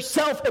 They're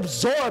self-absorbed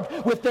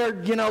with their,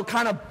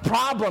 kind of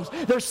problems.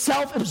 They're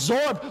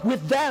self-absorbed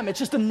with them. It's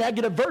just a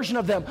negative version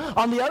of them.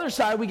 On the other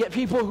side, we get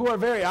people who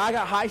are I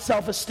got high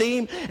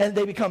self-esteem, and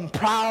they become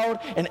proud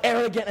and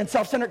arrogant and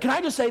self-centered. Can I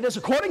just say this?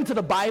 According to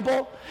the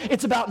Bible,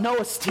 it's about no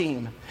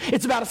esteem.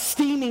 It's about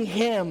esteeming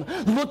him,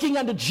 looking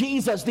unto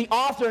Jesus, the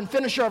author and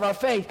finisher of our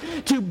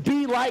faith. To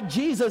be like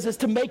Jesus is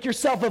to make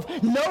yourself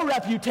of no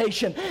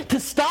reputation, to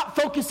stop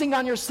focusing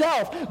on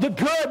yourself, the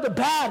good, the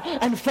bad,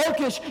 and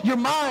focus your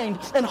mind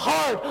and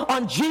heart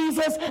on Jesus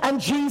and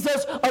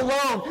Jesus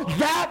alone.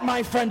 That,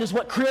 my friend, is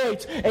what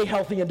creates a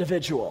healthy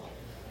individual.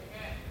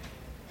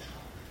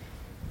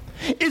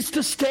 Is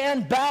to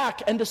stand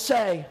back and to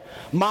say,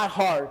 my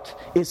heart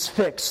is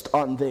fixed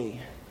on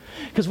thee.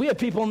 Because we have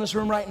people in this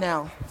room right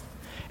now,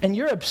 and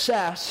you're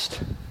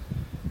obsessed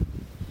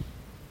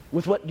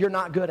with what you're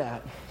not good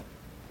at.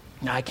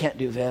 No, I can't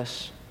do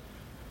this.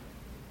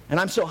 And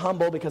I'm so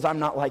humble because I'm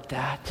not like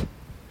that.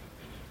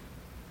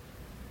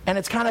 And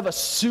it's kind of a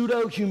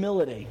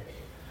pseudo-humility.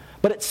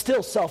 But it's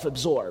still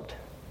self-absorbed.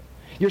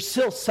 You're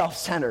still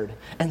self-centered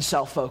and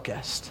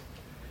self-focused.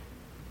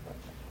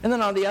 And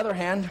then on the other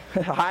hand,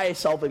 high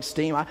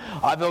self-esteem,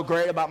 I feel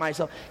great about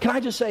myself. Can I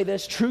just say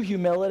this? True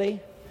humility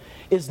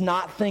is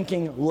not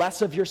thinking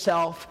less of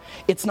yourself.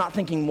 It's not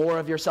thinking more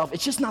of yourself.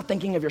 It's just not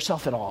thinking of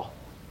yourself at all.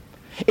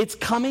 It's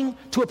coming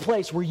to a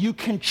place where you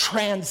can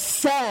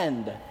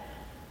transcend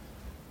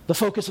the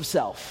focus of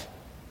self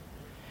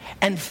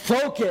and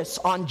focus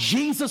on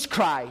Jesus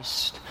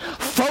Christ,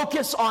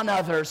 focus on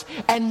others,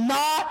 and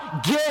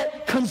not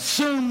get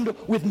consumed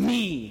with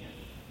me.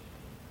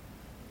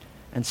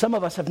 And some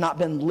of us have not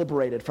been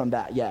liberated from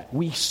that yet.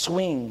 We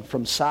swing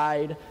from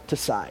side to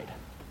side.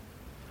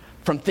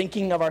 From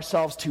thinking of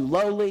ourselves too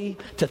lowly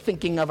to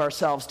thinking of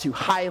ourselves too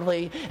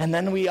highly, and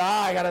then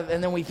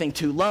we think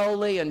too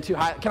lowly and too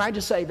high. Can I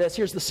just say this?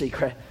 Here's the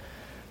secret.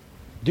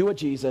 Do what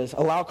Jesus,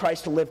 allow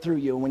Christ to live through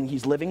you. When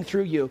he's living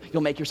through you,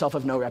 you'll make yourself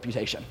of no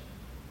reputation.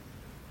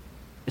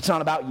 It's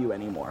not about you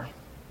anymore.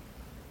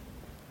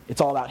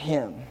 It's all about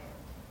him.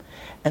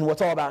 And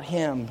what's all about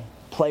him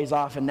plays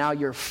off, and now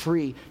you're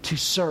free to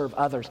serve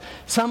others.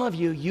 Some of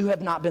you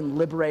have not been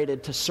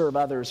liberated to serve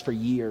others for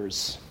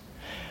years.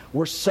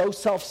 We're so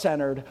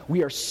self-centered.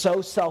 We are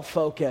so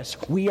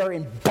self-focused. We are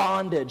in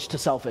bondage to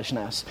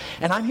selfishness.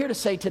 And I'm here to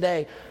say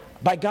today,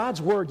 by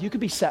God's word, you could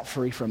be set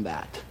free from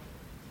that.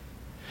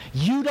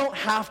 You don't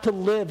have to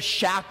live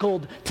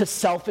shackled to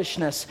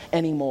selfishness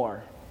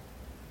anymore.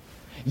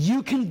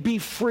 You can be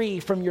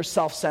free from your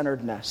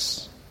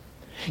self-centeredness.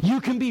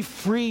 You can be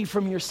free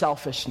from your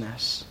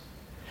selfishness.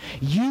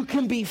 You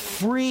can be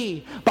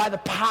free by the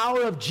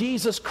power of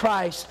Jesus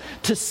Christ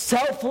to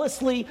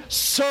selflessly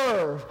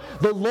serve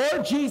the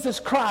Lord Jesus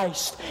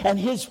Christ and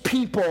his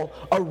people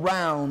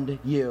around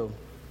you.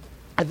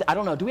 I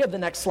don't know, do we have the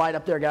next slide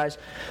up there, guys?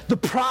 The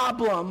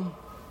problem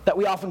that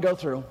we often go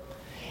through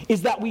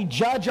is that we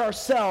judge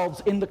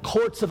ourselves in the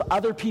courts of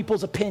other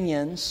people's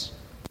opinions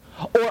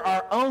or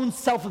our own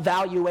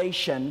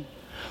self-evaluation,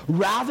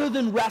 rather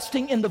than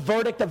resting in the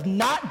verdict of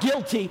not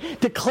guilty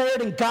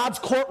declared in God's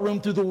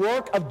courtroom through the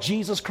work of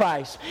Jesus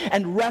Christ.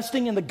 And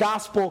resting in the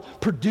gospel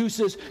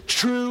produces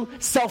true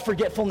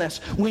self-forgetfulness.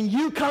 When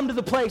you come to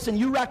the place and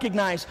you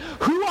recognize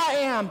who I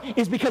am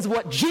is because of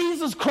what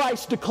Jesus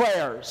Christ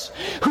declares,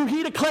 who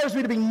he declares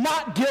me to be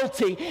not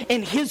guilty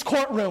in his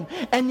courtroom,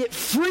 and it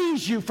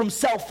frees you from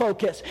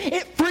self-focus.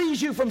 It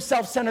frees you from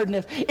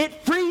self-centeredness.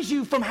 It frees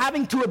you from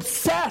having to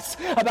obsess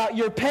about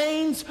your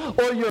pains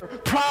or your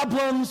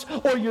problems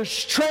or your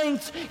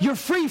strengths. You're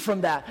free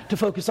from that to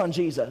focus on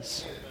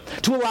Jesus,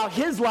 to allow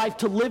his life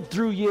to live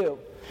through you.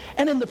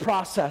 And in the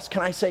process,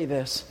 can I say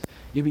this?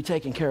 You'll be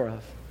taken care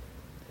of.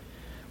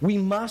 We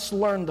must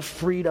learn the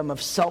freedom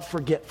of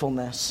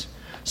self-forgetfulness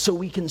so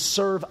we can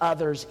serve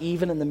others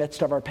even in the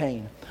midst of our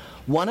pain.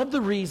 One of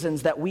the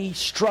reasons that we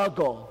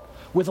struggle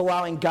with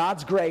allowing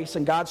God's grace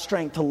and God's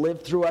strength to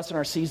live through us in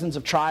our seasons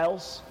of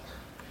trials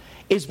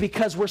is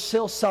because we're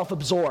still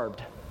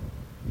self-absorbed.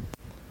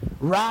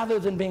 Rather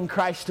than being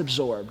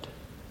Christ-absorbed,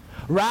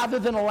 rather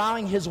than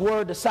allowing his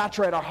word to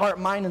saturate our heart,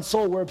 mind, and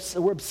soul, we're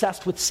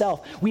obsessed with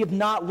self. We have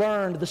not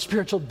learned the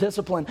spiritual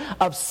discipline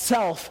of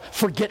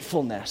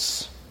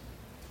self-forgetfulness.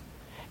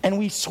 And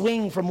we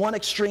swing from one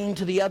extreme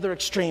to the other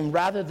extreme,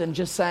 rather than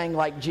just saying,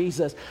 like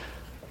Jesus,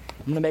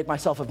 I'm going to make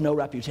myself of no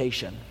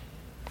reputation.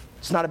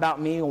 It's not about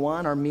me on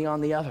one or me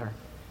on the other.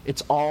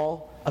 It's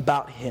all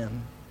about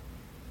him.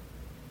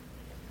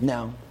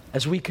 Now,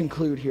 as we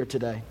conclude here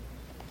today,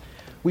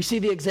 we see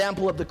the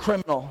example of the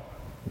criminal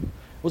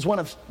was one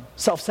of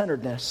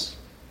self-centeredness.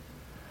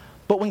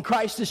 But when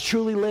Christ is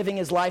truly living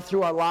his life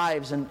through our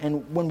lives,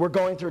 and when we're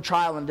going through a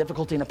trial and a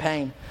difficulty and a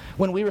pain,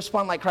 when we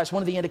respond like Christ,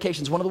 one of the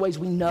indications, one of the ways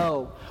we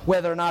know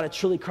whether or not it's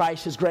truly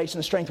Christ, his grace and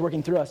his strength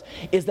working through us,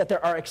 is that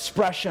there are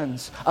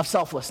expressions of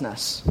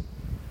selflessness.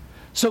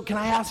 So can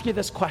I ask you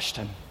this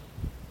question?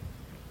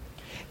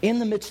 In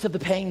the midst of the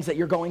pains that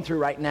you're going through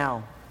right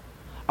now,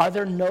 are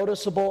there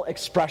noticeable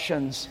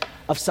expressions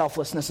of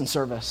selflessness and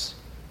service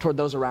toward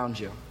those around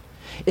you?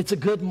 It's a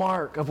good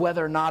mark of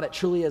whether or not it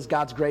truly is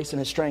God's grace and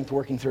his strength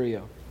working through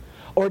you.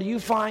 Or do you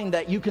find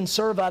that you can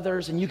serve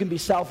others and you can be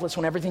selfless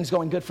when everything's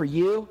going good for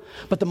you,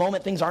 but the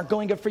moment things aren't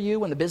going good for you,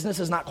 when the business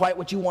is not quite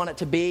what you want it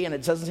to be, and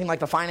it doesn't seem like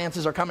the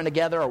finances are coming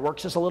together, or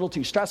work's just a little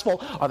too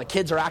stressful, or the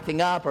kids are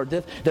acting up, or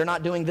they're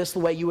not doing this the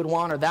way you would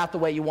want, or that the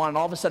way you want, and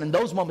all of a sudden in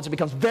those moments it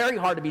becomes very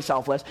hard to be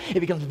selfless, it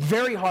becomes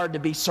very hard to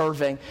be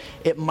serving.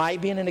 It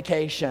might be an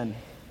indication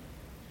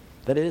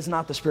that it is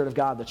not the Spirit of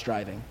God that's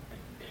driving,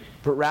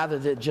 but rather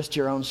that just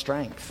your own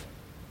strength.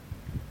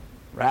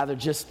 Rather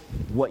just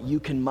what you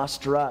can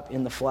muster up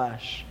in the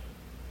flesh.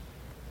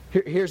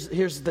 Here's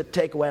the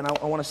takeaway, and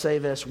I want to say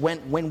this.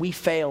 When we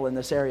fail in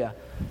this area,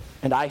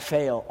 and I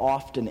fail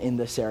often in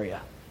this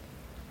area,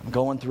 I'm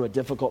going through a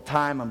difficult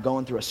time, I'm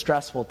going through a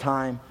stressful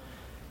time,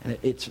 and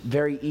it's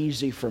very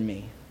easy for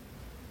me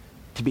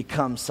to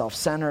become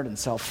self-centered and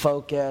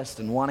self-focused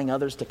and wanting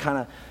others to kind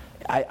of,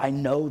 I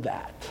know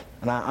that.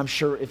 And I'm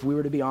sure if we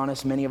were to be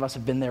honest, many of us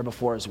have been there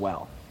before as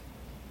well.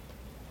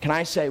 Can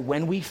I say,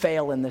 when we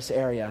fail in this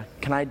area,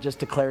 can I just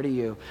declare to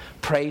you,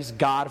 praise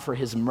God for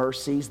his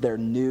mercies. They're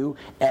new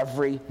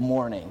every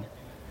morning.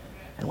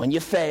 And when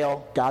you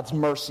fail, God's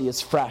mercy is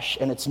fresh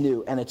and it's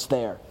new and it's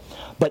there.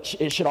 But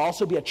it should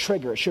also be a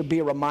trigger. It should be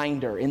a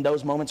reminder in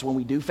those moments when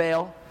we do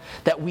fail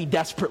that we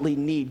desperately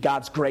need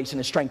God's grace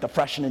and his strength to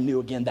freshen and new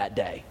again that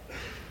day.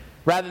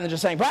 Rather than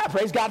just saying,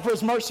 praise God for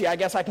his mercy, I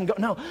guess I can go.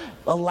 No,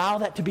 allow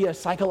that to be a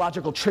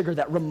psychological trigger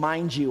that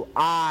reminds you,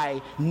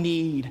 I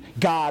need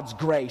God's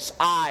grace.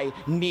 I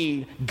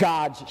need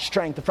God's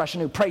strength afresh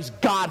and new. Praise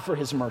God for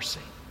his mercy.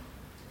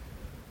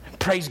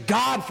 Praise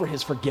God for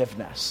his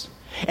forgiveness.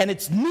 And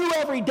it's new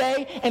every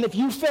day, and if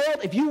you failed,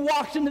 if you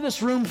walked into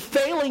this room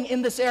failing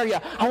in this area,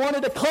 I want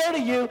to declare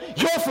to you,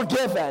 you're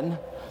forgiven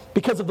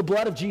because of the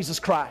blood of Jesus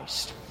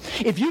Christ.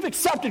 If you've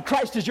accepted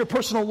Christ as your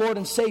personal Lord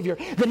and Savior,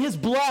 then his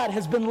blood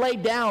has been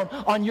laid down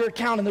on your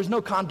account and there's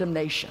no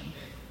condemnation.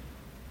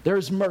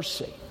 There's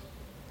mercy.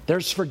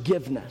 There's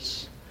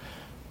forgiveness.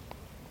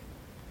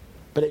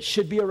 But it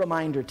should be a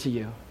reminder to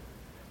you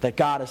that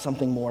God has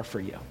something more for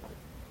you.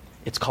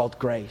 It's called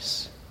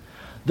grace.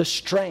 The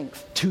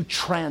strength to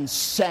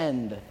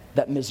transcend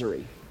that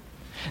misery.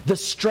 The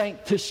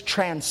strength to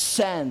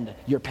transcend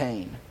your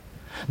pain.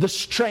 The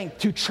strength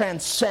to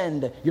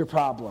transcend your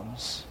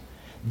problems.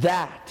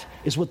 That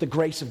is what the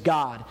grace of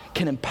God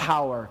can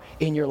empower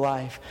in your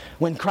life.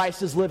 When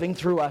Christ is living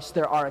through us,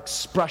 there are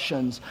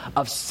expressions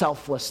of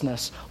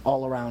selflessness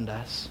all around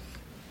us.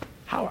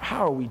 How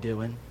are we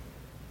doing?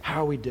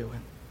 How are we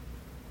doing?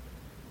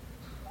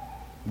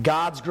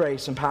 God's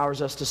grace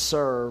empowers us to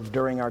serve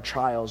during our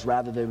trials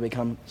rather than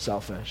become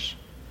selfish.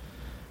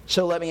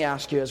 So let me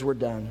ask you as we're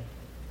done,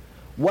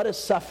 what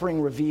does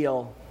suffering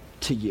reveal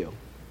to you?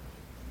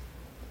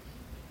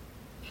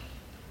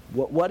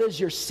 What is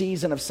your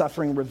season of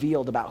suffering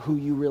revealed about who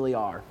you really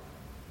are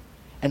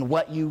and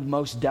what you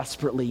most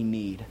desperately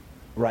need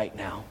right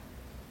now?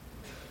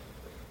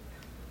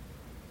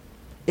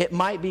 It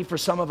might be for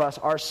some of us,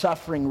 our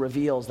suffering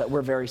reveals that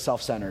we're very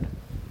self-centered.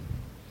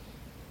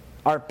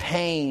 Our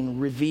pain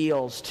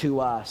reveals to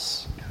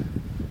us,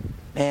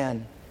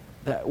 man,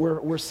 that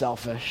we're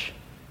selfish.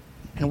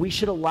 And we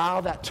should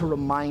allow that to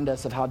remind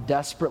us of how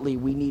desperately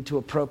we need to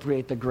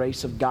appropriate the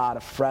grace of God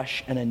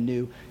afresh and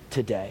anew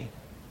today.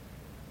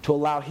 To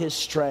allow his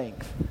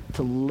strength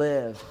to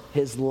live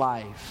his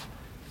life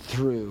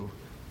through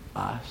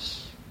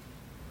us.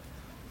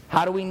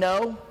 How do we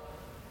know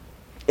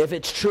if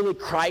it's truly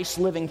Christ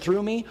living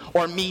through me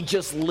or me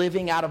just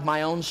living out of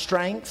my own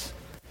strength?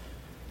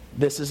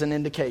 This is an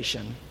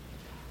indication.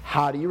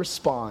 How do you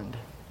respond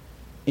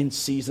in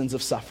seasons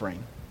of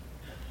suffering?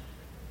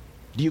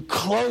 Do you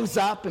close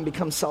up and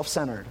become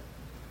self-centered?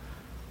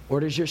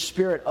 Or does your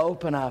spirit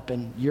open up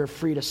and you're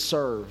free to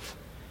serve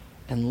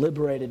and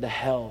liberated to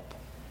help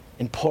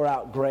and pour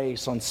out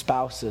grace on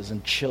spouses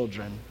and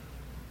children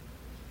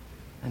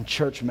and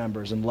church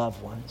members and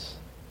loved ones?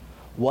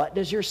 What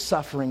does your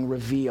suffering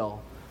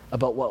reveal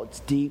about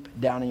what's deep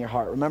down in your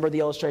heart? Remember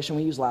the illustration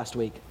we used last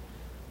week?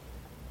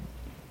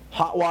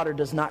 Hot water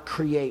does not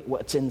create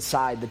what's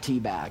inside the tea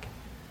bag.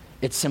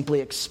 It simply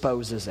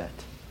exposes it.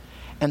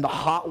 And the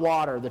hot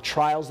water, the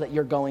trials that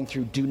you're going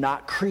through, do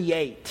not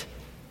create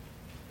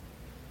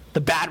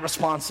the bad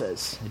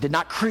responses. It did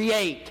not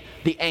create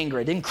the anger.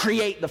 It didn't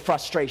create the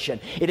frustration.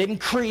 It didn't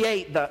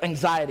create the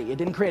anxiety. It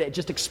didn't create it. It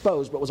just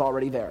exposed what was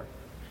already there.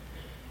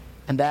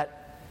 And that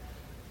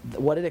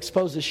what it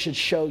exposes should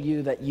show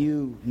you that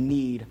you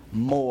need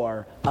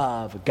more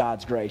of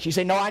God's grace. You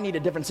say, no, I need a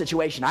different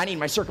situation. I need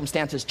my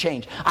circumstances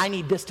changed. I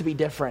need this to be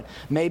different.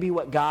 Maybe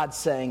what God's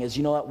saying is,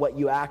 you know what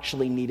you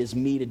actually need is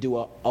me to do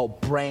a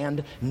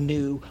brand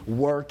new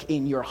work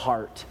in your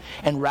heart.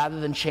 And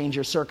rather than change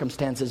your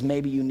circumstances,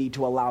 maybe you need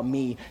to allow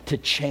me to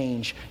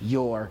change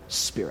your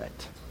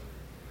spirit.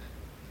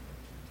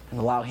 And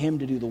allow him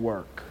to do the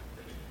work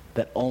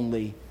that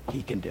only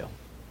he can do.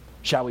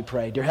 Shall we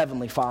pray? Dear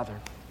Heavenly Father,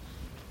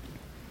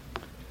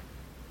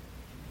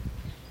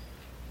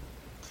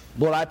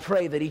 Lord, I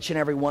pray that each and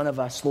every one of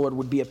us, Lord,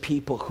 would be a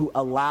people who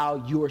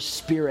allow your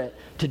Spirit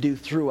to do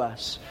through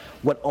us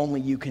what only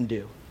you can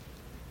do.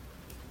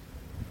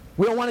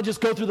 We don't want to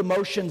just go through the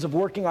motions of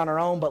working on our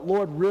own, but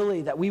Lord,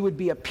 really that we would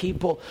be a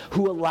people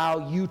who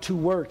allow you to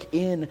work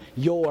in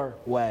your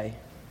way.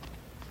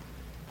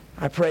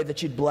 I pray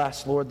that you'd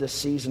bless, Lord, this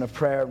season of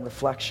prayer and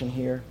reflection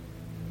here.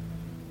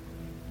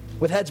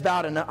 With heads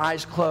bowed and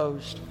eyes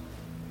closed,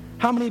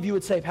 how many of you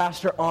would say,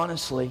 Pastor,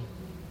 honestly,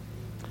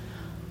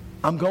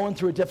 I'm going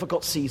through a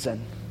difficult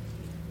season.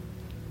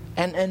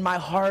 And my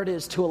heart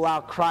is to allow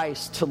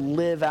Christ to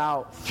live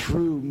out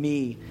through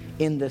me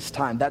in this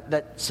time.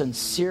 That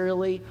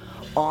sincerely,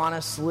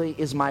 honestly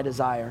is my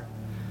desire.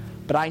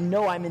 But I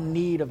know I'm in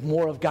need of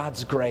more of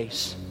God's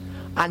grace.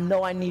 I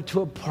know I need to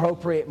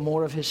appropriate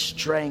more of his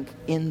strength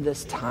in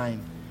this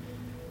time.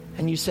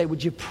 And you say,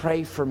 would you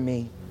pray for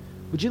me?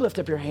 Would you lift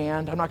up your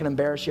hand? I'm not going to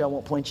embarrass you. I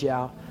won't point you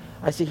out.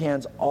 I see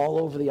hands all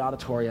over the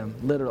auditorium,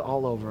 literally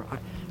all over.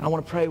 I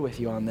want to pray with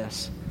you on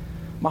this.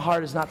 My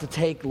heart is not to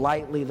take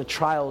lightly the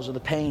trials or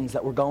the pains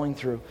that we're going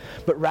through,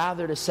 but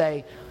rather to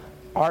say,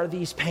 are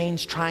these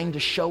pains trying to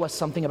show us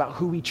something about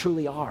who we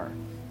truly are?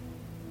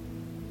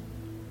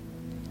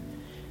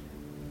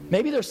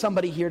 Maybe there's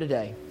somebody here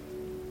today,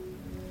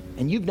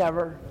 and you've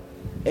never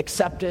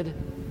accepted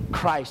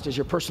Christ as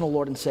your personal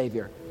Lord and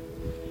Savior.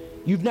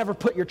 You've never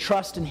put your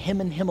trust in him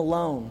and him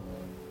alone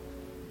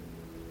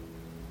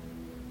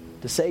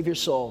to save your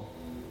soul.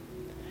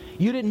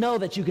 You didn't know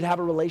that you could have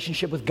a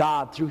relationship with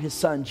God through His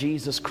Son,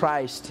 Jesus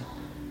Christ.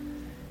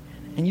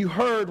 And you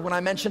heard when I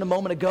mentioned a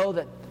moment ago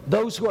that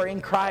those who are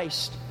in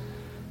Christ,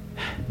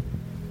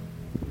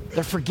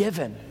 they're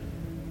forgiven.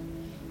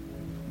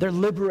 They're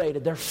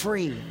liberated. They're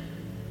free.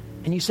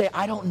 And you say,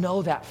 I don't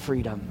know that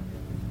freedom.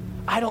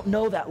 I don't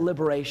know that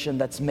liberation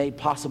that's made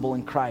possible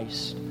in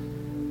Christ.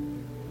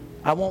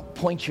 I won't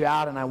point you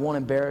out and I won't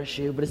embarrass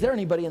you, but is there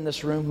anybody in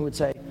this room who would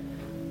say,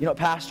 you know,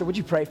 Pastor, would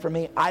you pray for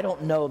me? I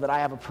don't know that I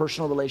have a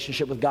personal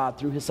relationship with God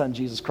through His Son,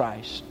 Jesus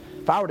Christ.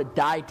 If I were to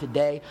die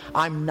today,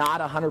 I'm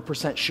not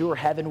 100% sure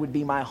heaven would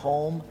be my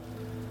home.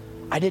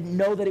 I didn't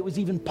know that it was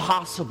even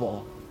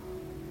possible.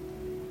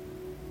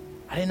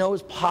 I didn't know it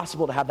was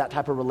possible to have that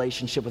type of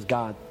relationship with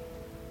God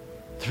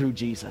through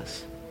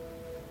Jesus.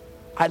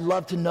 I'd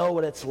love to know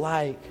what it's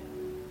like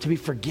to be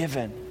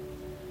forgiven,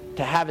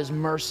 to have His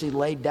mercy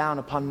laid down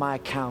upon my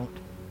account.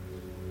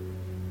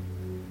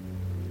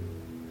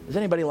 Is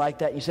anybody like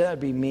that? You say, that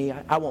would be me.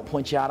 I won't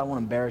point you out. I won't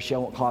embarrass you. I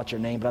won't call out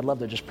your name, but I'd love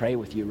to just pray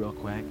with you real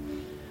quick.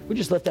 Would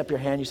you just lift up your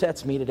hand? You say,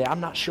 that's me today. I'm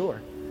not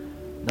sure.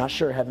 Not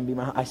sure. Heaven be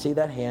my... I see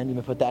that hand. You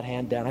may put that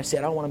hand down. I say,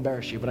 I don't want to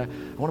embarrass you, but I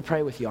want to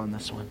pray with you on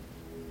this one.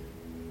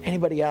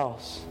 Anybody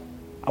else?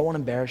 I won't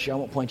embarrass you. I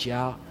won't point you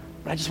out,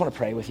 but I just want to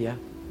pray with you.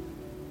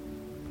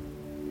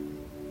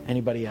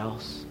 Anybody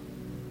else?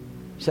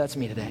 So that's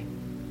me today.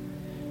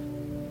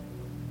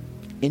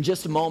 In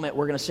just a moment,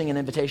 we're going to sing an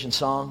invitation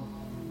song.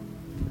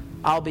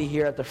 I'll be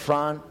here at the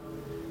front.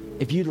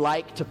 If you'd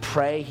like to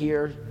pray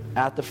here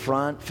at the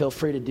front, feel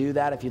free to do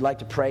that. If you'd like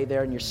to pray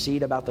there in your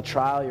seat about the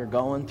trial you're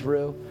going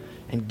through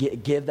and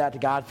give that to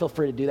God, feel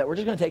free to do that. We're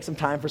just going to take some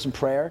time for some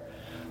prayer.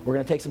 We're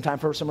going to take some time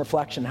for some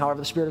reflection. However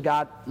the Spirit of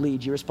God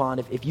leads, you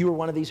respond. If you were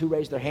one of these who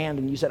raised their hand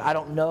and you said, I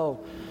don't know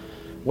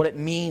what it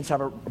means to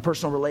have a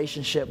personal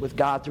relationship with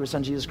God through His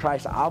Son, Jesus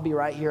Christ, I'll be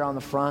right here on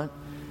the front.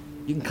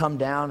 You can come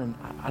down, and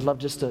I'd love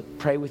just to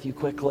pray with you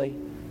quickly.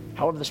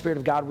 However the Spirit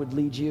of God would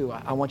lead you,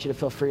 I want you to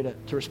feel free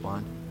to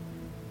respond.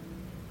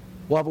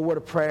 We'll have a word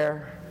of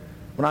prayer.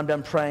 When I'm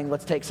done praying,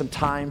 let's take some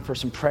time for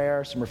some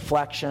prayer, some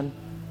reflection.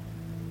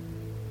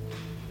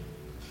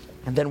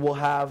 And then we'll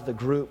have the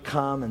group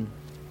come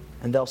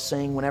and they'll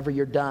sing. Whenever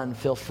you're done,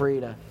 feel free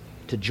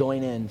to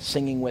join in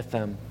singing with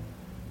them.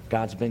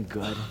 God's been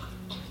good.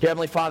 Dear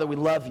Heavenly Father, we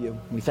love you.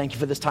 We thank you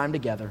for this time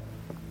together.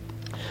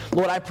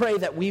 Lord, I pray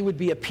that we would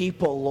be a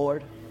people,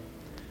 Lord,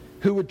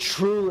 who would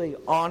truly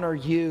honor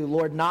you,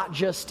 Lord, not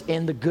just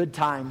in the good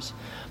times,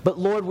 but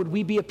Lord, would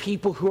we be a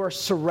people who are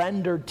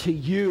surrendered to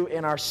you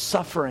in our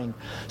suffering,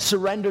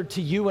 surrendered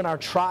to you in our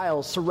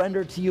trials,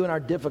 surrendered to you in our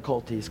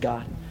difficulties,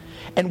 God.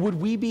 And would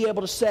we be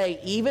able to say,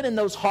 even in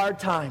those hard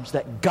times,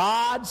 that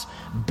God's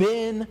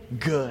been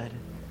good?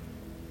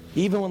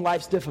 Even when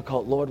life's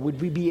difficult, Lord,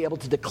 would we be able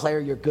to declare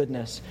your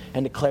goodness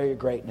and declare your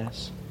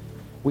greatness?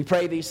 We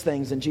pray these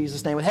things in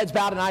Jesus' name. With heads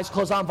bowed and eyes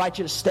closed, I invite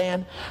you to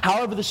stand.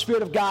 However the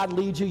Spirit of God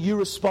leads you, you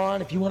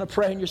respond. If you want to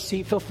pray in your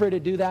seat, feel free to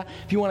do that.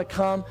 If you want to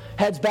come,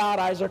 heads bowed,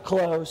 eyes are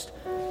closed.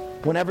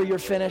 Whenever you're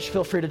finished,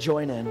 feel free to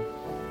join in.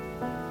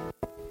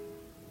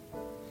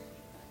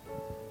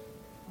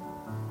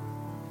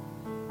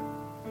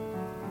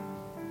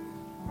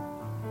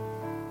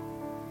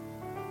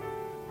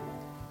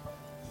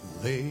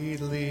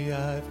 Lately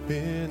I've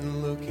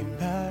been looking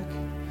back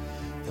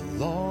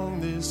along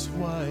this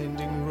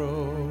winding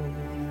road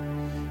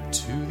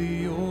to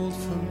the old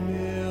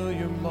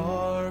familiar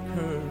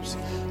markers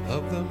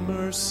of the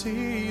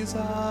mercies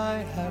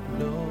I have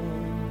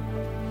known.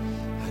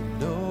 I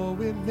know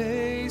it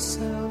may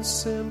sound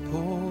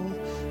simple,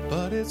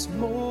 but it's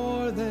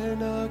more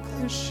than a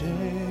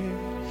cliche.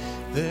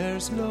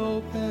 There's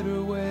no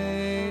better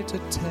way to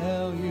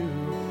tell you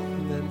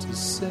than to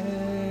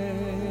say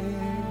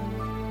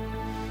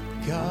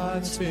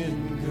God's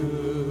been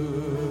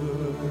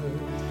good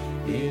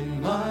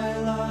in my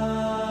life.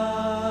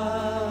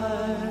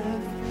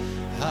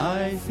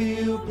 I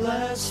feel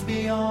blessed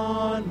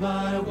beyond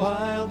my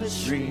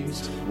wildest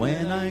dreams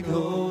when I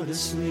go to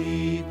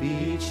sleep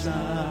each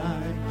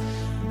night.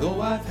 Though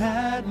I've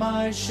had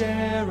my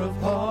share of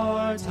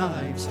hard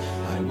times,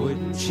 I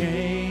wouldn't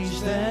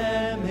change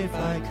them if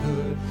I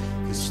could,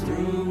 'cause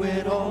through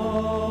it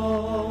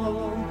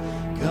all,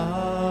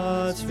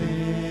 God's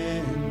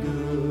been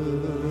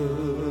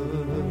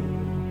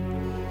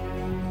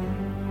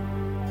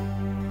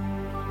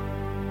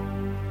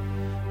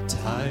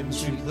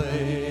times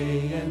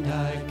replay, and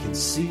I can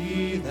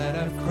see that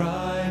I've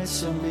cried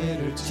some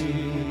bitter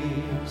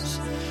tears,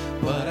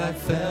 but I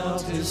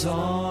felt His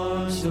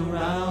arms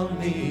around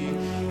me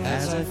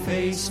as I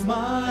faced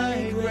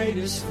my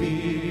greatest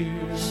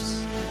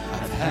fears.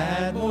 I've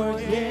had more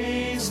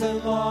gains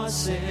than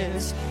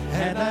losses,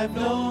 and I've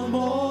known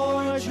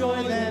more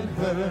joy than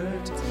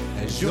hurt,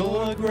 as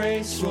your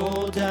grace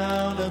rolled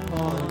down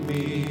upon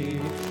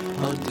me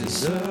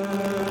undeserved.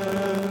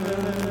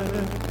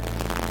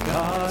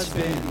 God's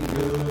been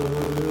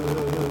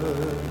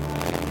good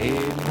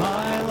in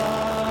my life.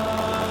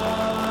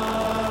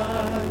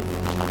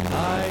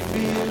 I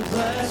feel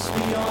blessed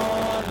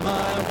beyond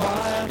my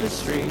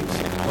wildest dreams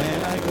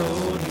when I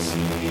go to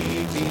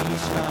sleep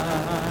each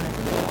night.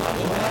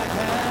 Though I've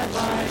had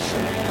my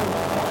share of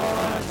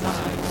hard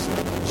times,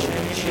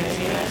 change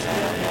them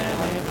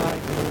if I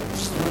could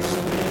through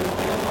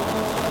it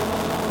all.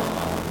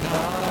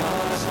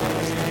 God's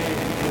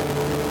been good.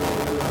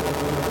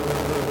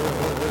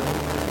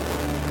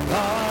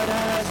 God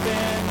has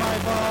been my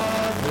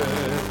Father,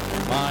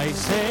 my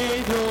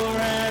Savior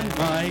and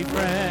my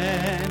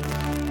friend.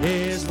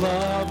 His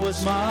love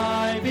was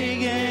my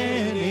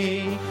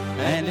beginning,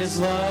 and His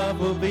love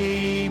will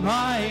be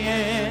my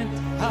end.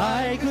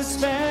 I could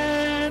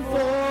spend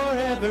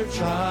forever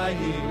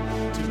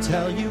trying to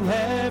tell you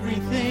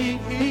everything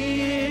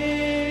He is.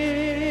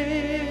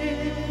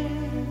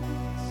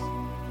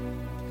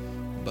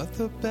 But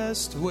the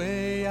best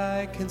way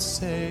I can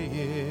say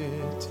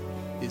it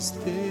is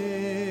this: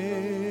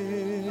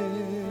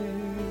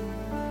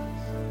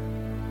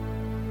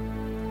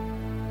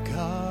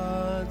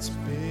 God's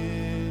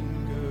been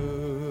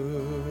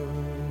good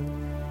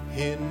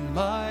in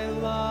my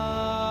life.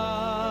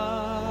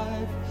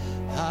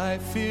 I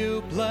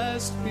feel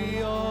blessed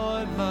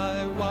beyond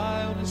my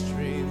wildest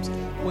dreams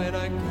when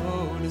I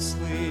go to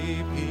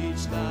sleep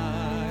each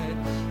night.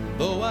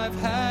 Though I've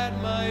had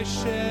my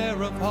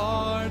share of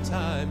hard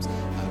times,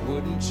 I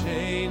wouldn't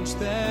change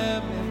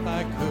them if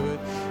I could,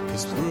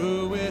 'cause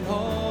through it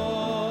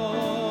all,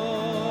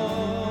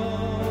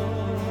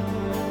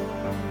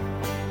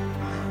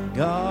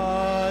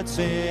 God's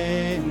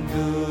been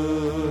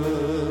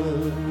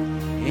good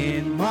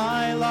in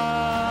my life.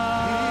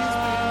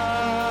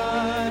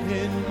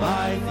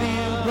 I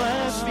feel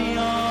blessed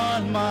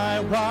beyond my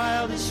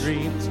wildest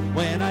dreams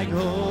when I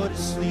go to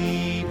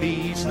sleep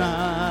each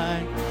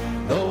night.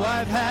 Though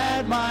I've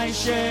had my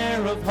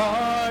share of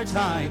hard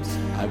times,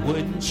 I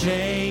wouldn't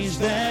change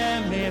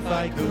them if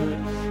I could,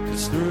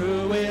 'cause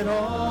through it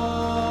all,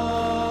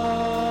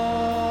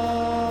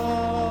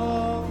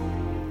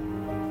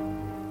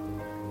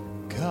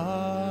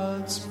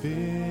 God's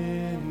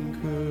been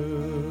good.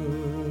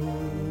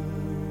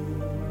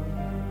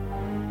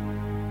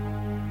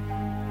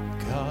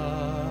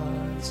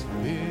 God's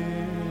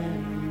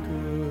been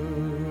good.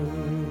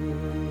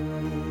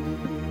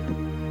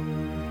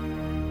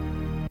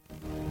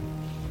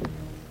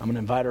 I'm going to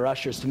invite our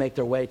ushers to make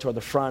their way toward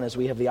the front as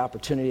we have the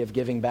opportunity of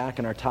giving back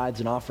in our tithes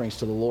and offerings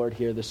to the Lord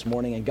here this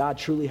morning. And God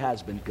truly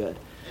has been good.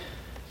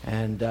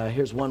 And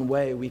here's one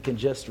way we can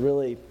just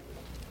really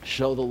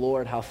show the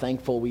Lord how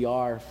thankful we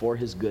are for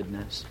His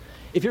goodness.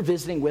 If you're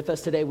visiting with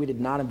us today, we did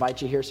not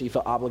invite you here so you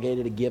feel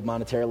obligated to give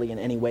monetarily in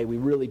any way. We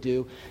really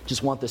do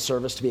just want this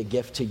service to be a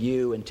gift to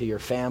you and to your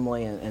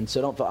family, and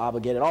so don't feel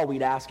obligated. All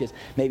we'd ask is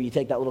maybe you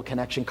take that little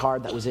connection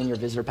card that was in your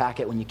visitor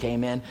packet when you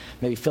came in,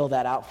 maybe fill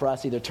that out for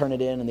us, either turn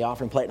it in the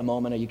offering plate in a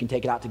moment, or you can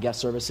take it out to guest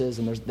services,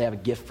 and they have a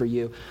gift for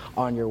you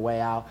on your way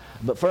out.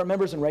 But for our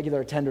members and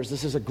regular attenders,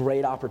 this is a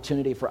great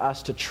opportunity for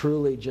us to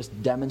truly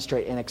just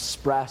demonstrate and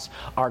express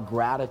our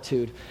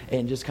gratitude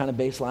in just kind of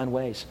baseline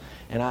ways.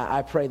 And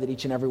I pray that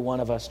each and every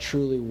one of us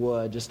truly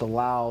would just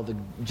allow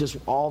just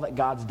all that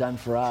God's done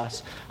for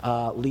us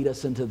lead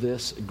us into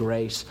this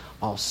grace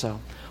also.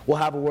 We'll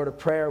have a word of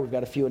prayer. We've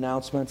got a few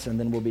announcements, and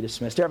then we'll be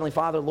dismissed. Dear Heavenly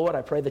Father, Lord,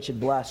 I pray that you'd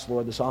bless,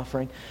 Lord, this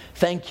offering.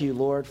 Thank you,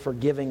 Lord, for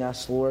giving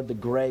us, Lord, the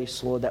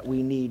grace, Lord, that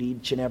we need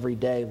each and every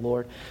day,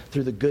 Lord,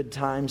 through the good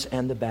times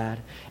and the bad.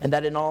 And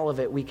that in all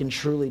of it, we can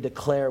truly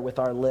declare with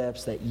our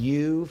lips that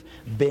you've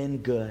been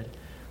good.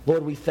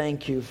 Lord, we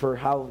thank you for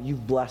how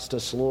you've blessed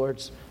us,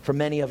 Lord. For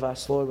many of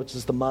us, Lord, which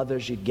is the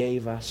mothers you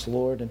gave us,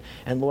 Lord.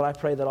 And Lord, I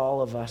pray that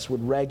all of us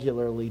would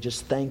regularly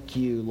just thank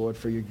you, Lord,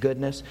 for your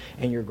goodness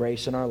and your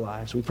grace in our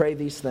lives. We pray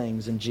these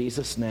things in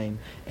Jesus' name.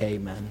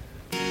 Amen.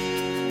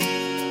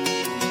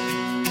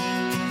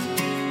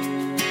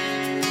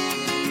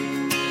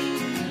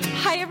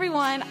 Hi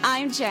everyone,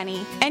 I'm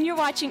Jenny, and you're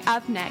watching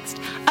Up Next.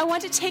 I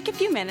want to take a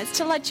few minutes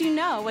to let you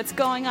know what's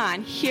going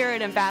on here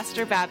at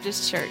Ambassador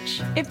Baptist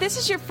Church. If this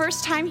is your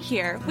first time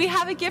here, we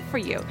have a gift for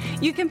you.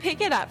 You can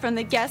pick it up from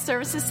the Guest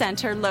Services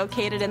Center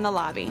located in the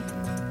lobby.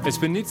 It's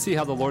been neat to see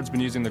how the Lord's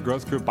been using the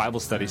Growth Group Bible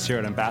studies here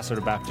at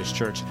Ambassador Baptist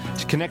Church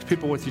to connect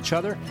people with each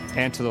other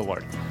and to the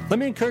Lord. Let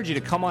me encourage you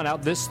to come on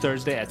out this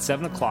Thursday at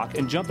 7 o'clock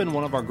and jump in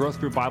one of our Growth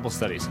Group Bible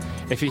studies.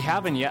 If you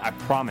haven't yet, I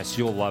promise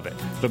you'll love it.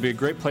 It'll be a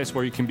great place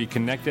where you can be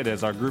connected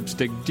as our groups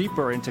dig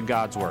deeper into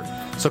God's Word.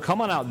 So come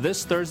on out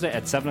this Thursday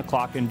at 7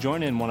 o'clock and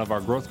join in one of our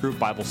Growth Group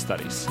Bible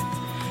studies.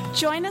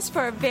 Join us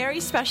for a very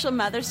special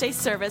Mother's Day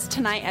service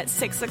tonight at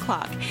 6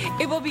 o'clock.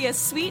 It will be a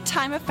sweet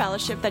time of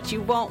fellowship that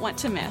you won't want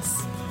to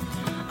miss.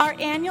 Our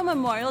annual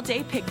Memorial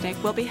Day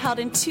picnic will be held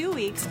in 2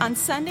 weeks on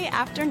Sunday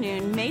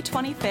afternoon, May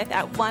 25th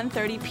at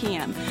 1:30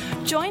 p.m.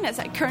 Join us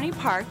at Kearney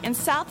Park in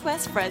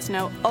Southwest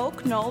Fresno,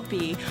 Oak Knoll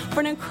B,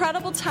 for an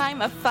incredible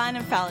time of fun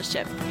and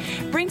fellowship.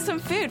 Bring some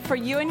food for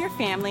you and your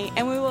family,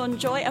 and we will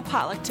enjoy a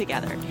potluck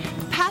together.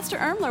 Pastor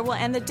Ermler will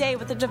end the day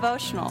with a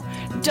devotional.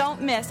 Don't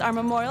miss our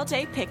Memorial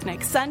Day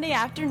picnic, Sunday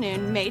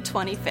afternoon, May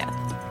 25th.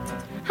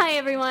 Hi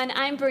everyone,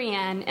 I'm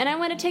Brianne, and I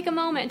want to take a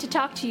moment to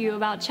talk to you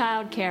about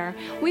childcare.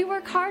 We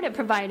work hard at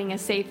providing a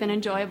safe and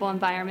enjoyable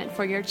environment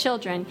for your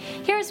children.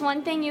 Here's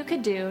one thing you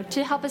could do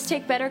to help us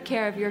take better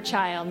care of your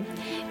child.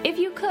 If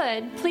you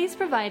could, please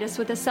provide us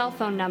with a cell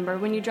phone number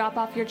when you drop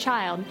off your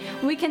child.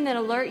 We can then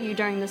alert you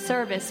during the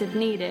service if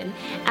needed.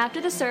 After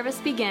the service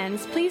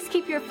begins, please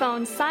keep your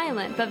phone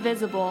silent but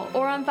visible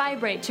or on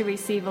vibrate to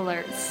receive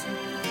alerts.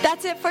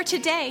 That's it for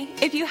today.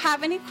 If you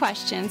have any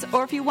questions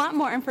or if you want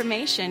more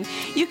information,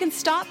 you can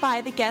stop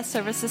by the Guest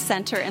Services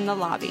Center in the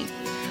lobby.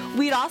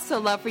 We'd also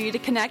love for you to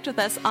connect with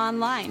us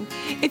online.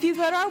 If you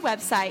go to our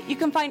website, you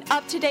can find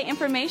up-to-date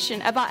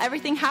information about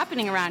everything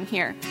happening around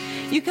here.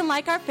 You can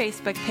like our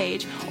Facebook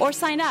page or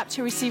sign up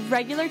to receive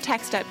regular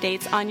text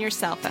updates on your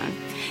cell phone.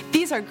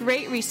 These are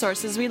great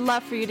resources we'd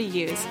love for you to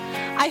use.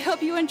 I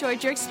hope you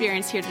enjoyed your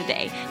experience here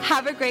today.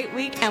 Have a great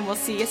week, and we'll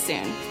see you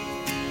soon.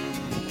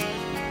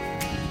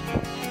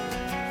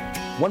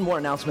 One more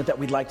announcement that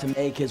we'd like to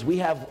make is we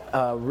have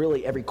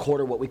really every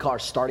quarter what we call our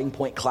starting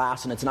point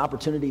class, and it's an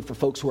opportunity for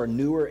folks who are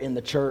newer in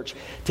the church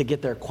to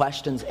get their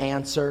questions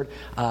answered.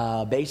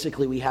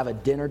 Basically, we have a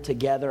dinner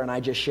together, and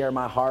I just share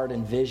my heart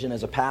and vision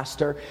as a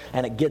pastor,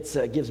 and it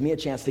gives me a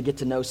chance to get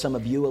to know some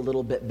of you a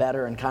little bit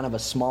better in kind of a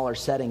smaller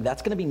setting.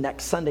 That's going to be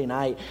next Sunday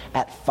night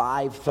at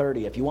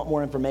 5:30. If you want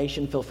more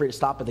information, feel free to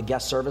stop at the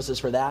guest services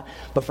for that.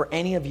 But for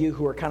any of you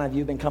who are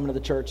you've been coming to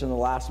the church in the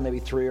last maybe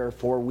 3 or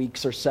 4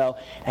 weeks or so,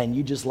 and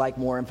you just like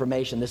more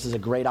information, this is a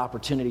great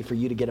opportunity for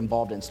you to get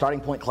involved in. Starting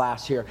point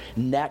class here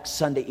next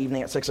Sunday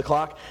evening at 6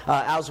 o'clock.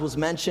 As was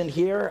mentioned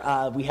here,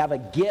 we have a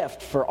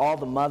gift for all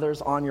the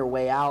mothers on your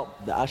way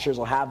out. The ushers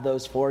will have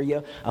those for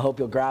you. I hope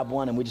you'll grab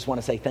one, and we just want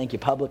to say thank you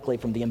publicly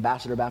from the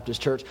Ambassador Baptist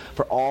Church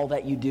for all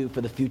that you do for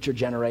the future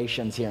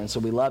generations here, and so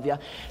we love you.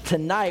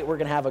 Tonight, we're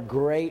going to have a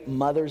great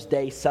Mother's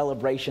Day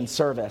celebration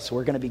service.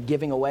 We're going to be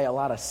giving away a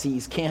lot of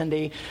C's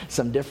candy,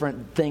 some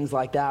different things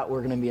like that. We're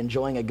going to be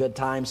enjoying a good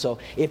time, so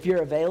if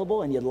you're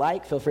available and you'd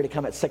like, feel free to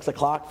come at 6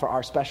 o'clock for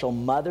our special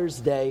Mother's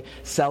Day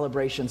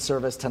celebration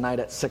service tonight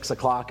at 6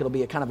 o'clock. It'll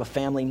be a kind of a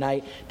family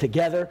night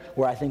together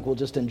where I think we'll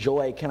just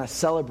enjoy kind of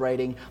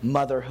celebrating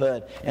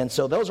motherhood. And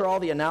so those are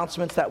all the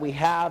announcements that we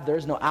have.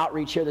 There's no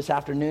outreach here this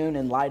afternoon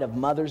in light of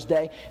Mother's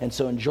Day, and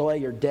so enjoy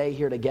your day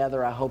here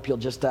together. I hope you'll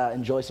just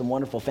enjoy some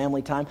wonderful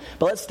family time.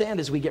 But let's stand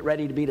as we get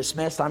ready to be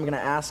dismissed. I'm going to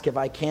ask if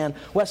I can,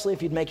 Wesley,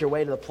 if you'd make your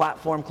way to the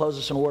platform, close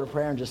us in a word of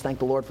prayer, and just thank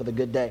the Lord for the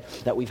good day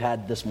that we've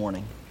had this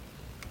morning.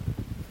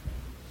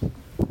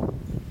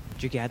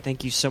 Dear God,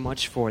 thank you so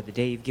much for the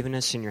day you've given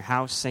us in your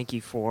house. Thank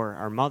you for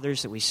our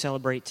mothers that we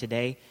celebrate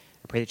today.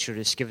 I pray that you'll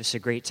just give us a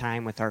great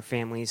time with our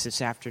families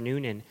this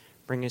afternoon and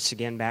bring us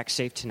again back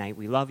safe tonight.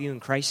 We love you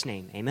in Christ's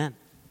name. Amen.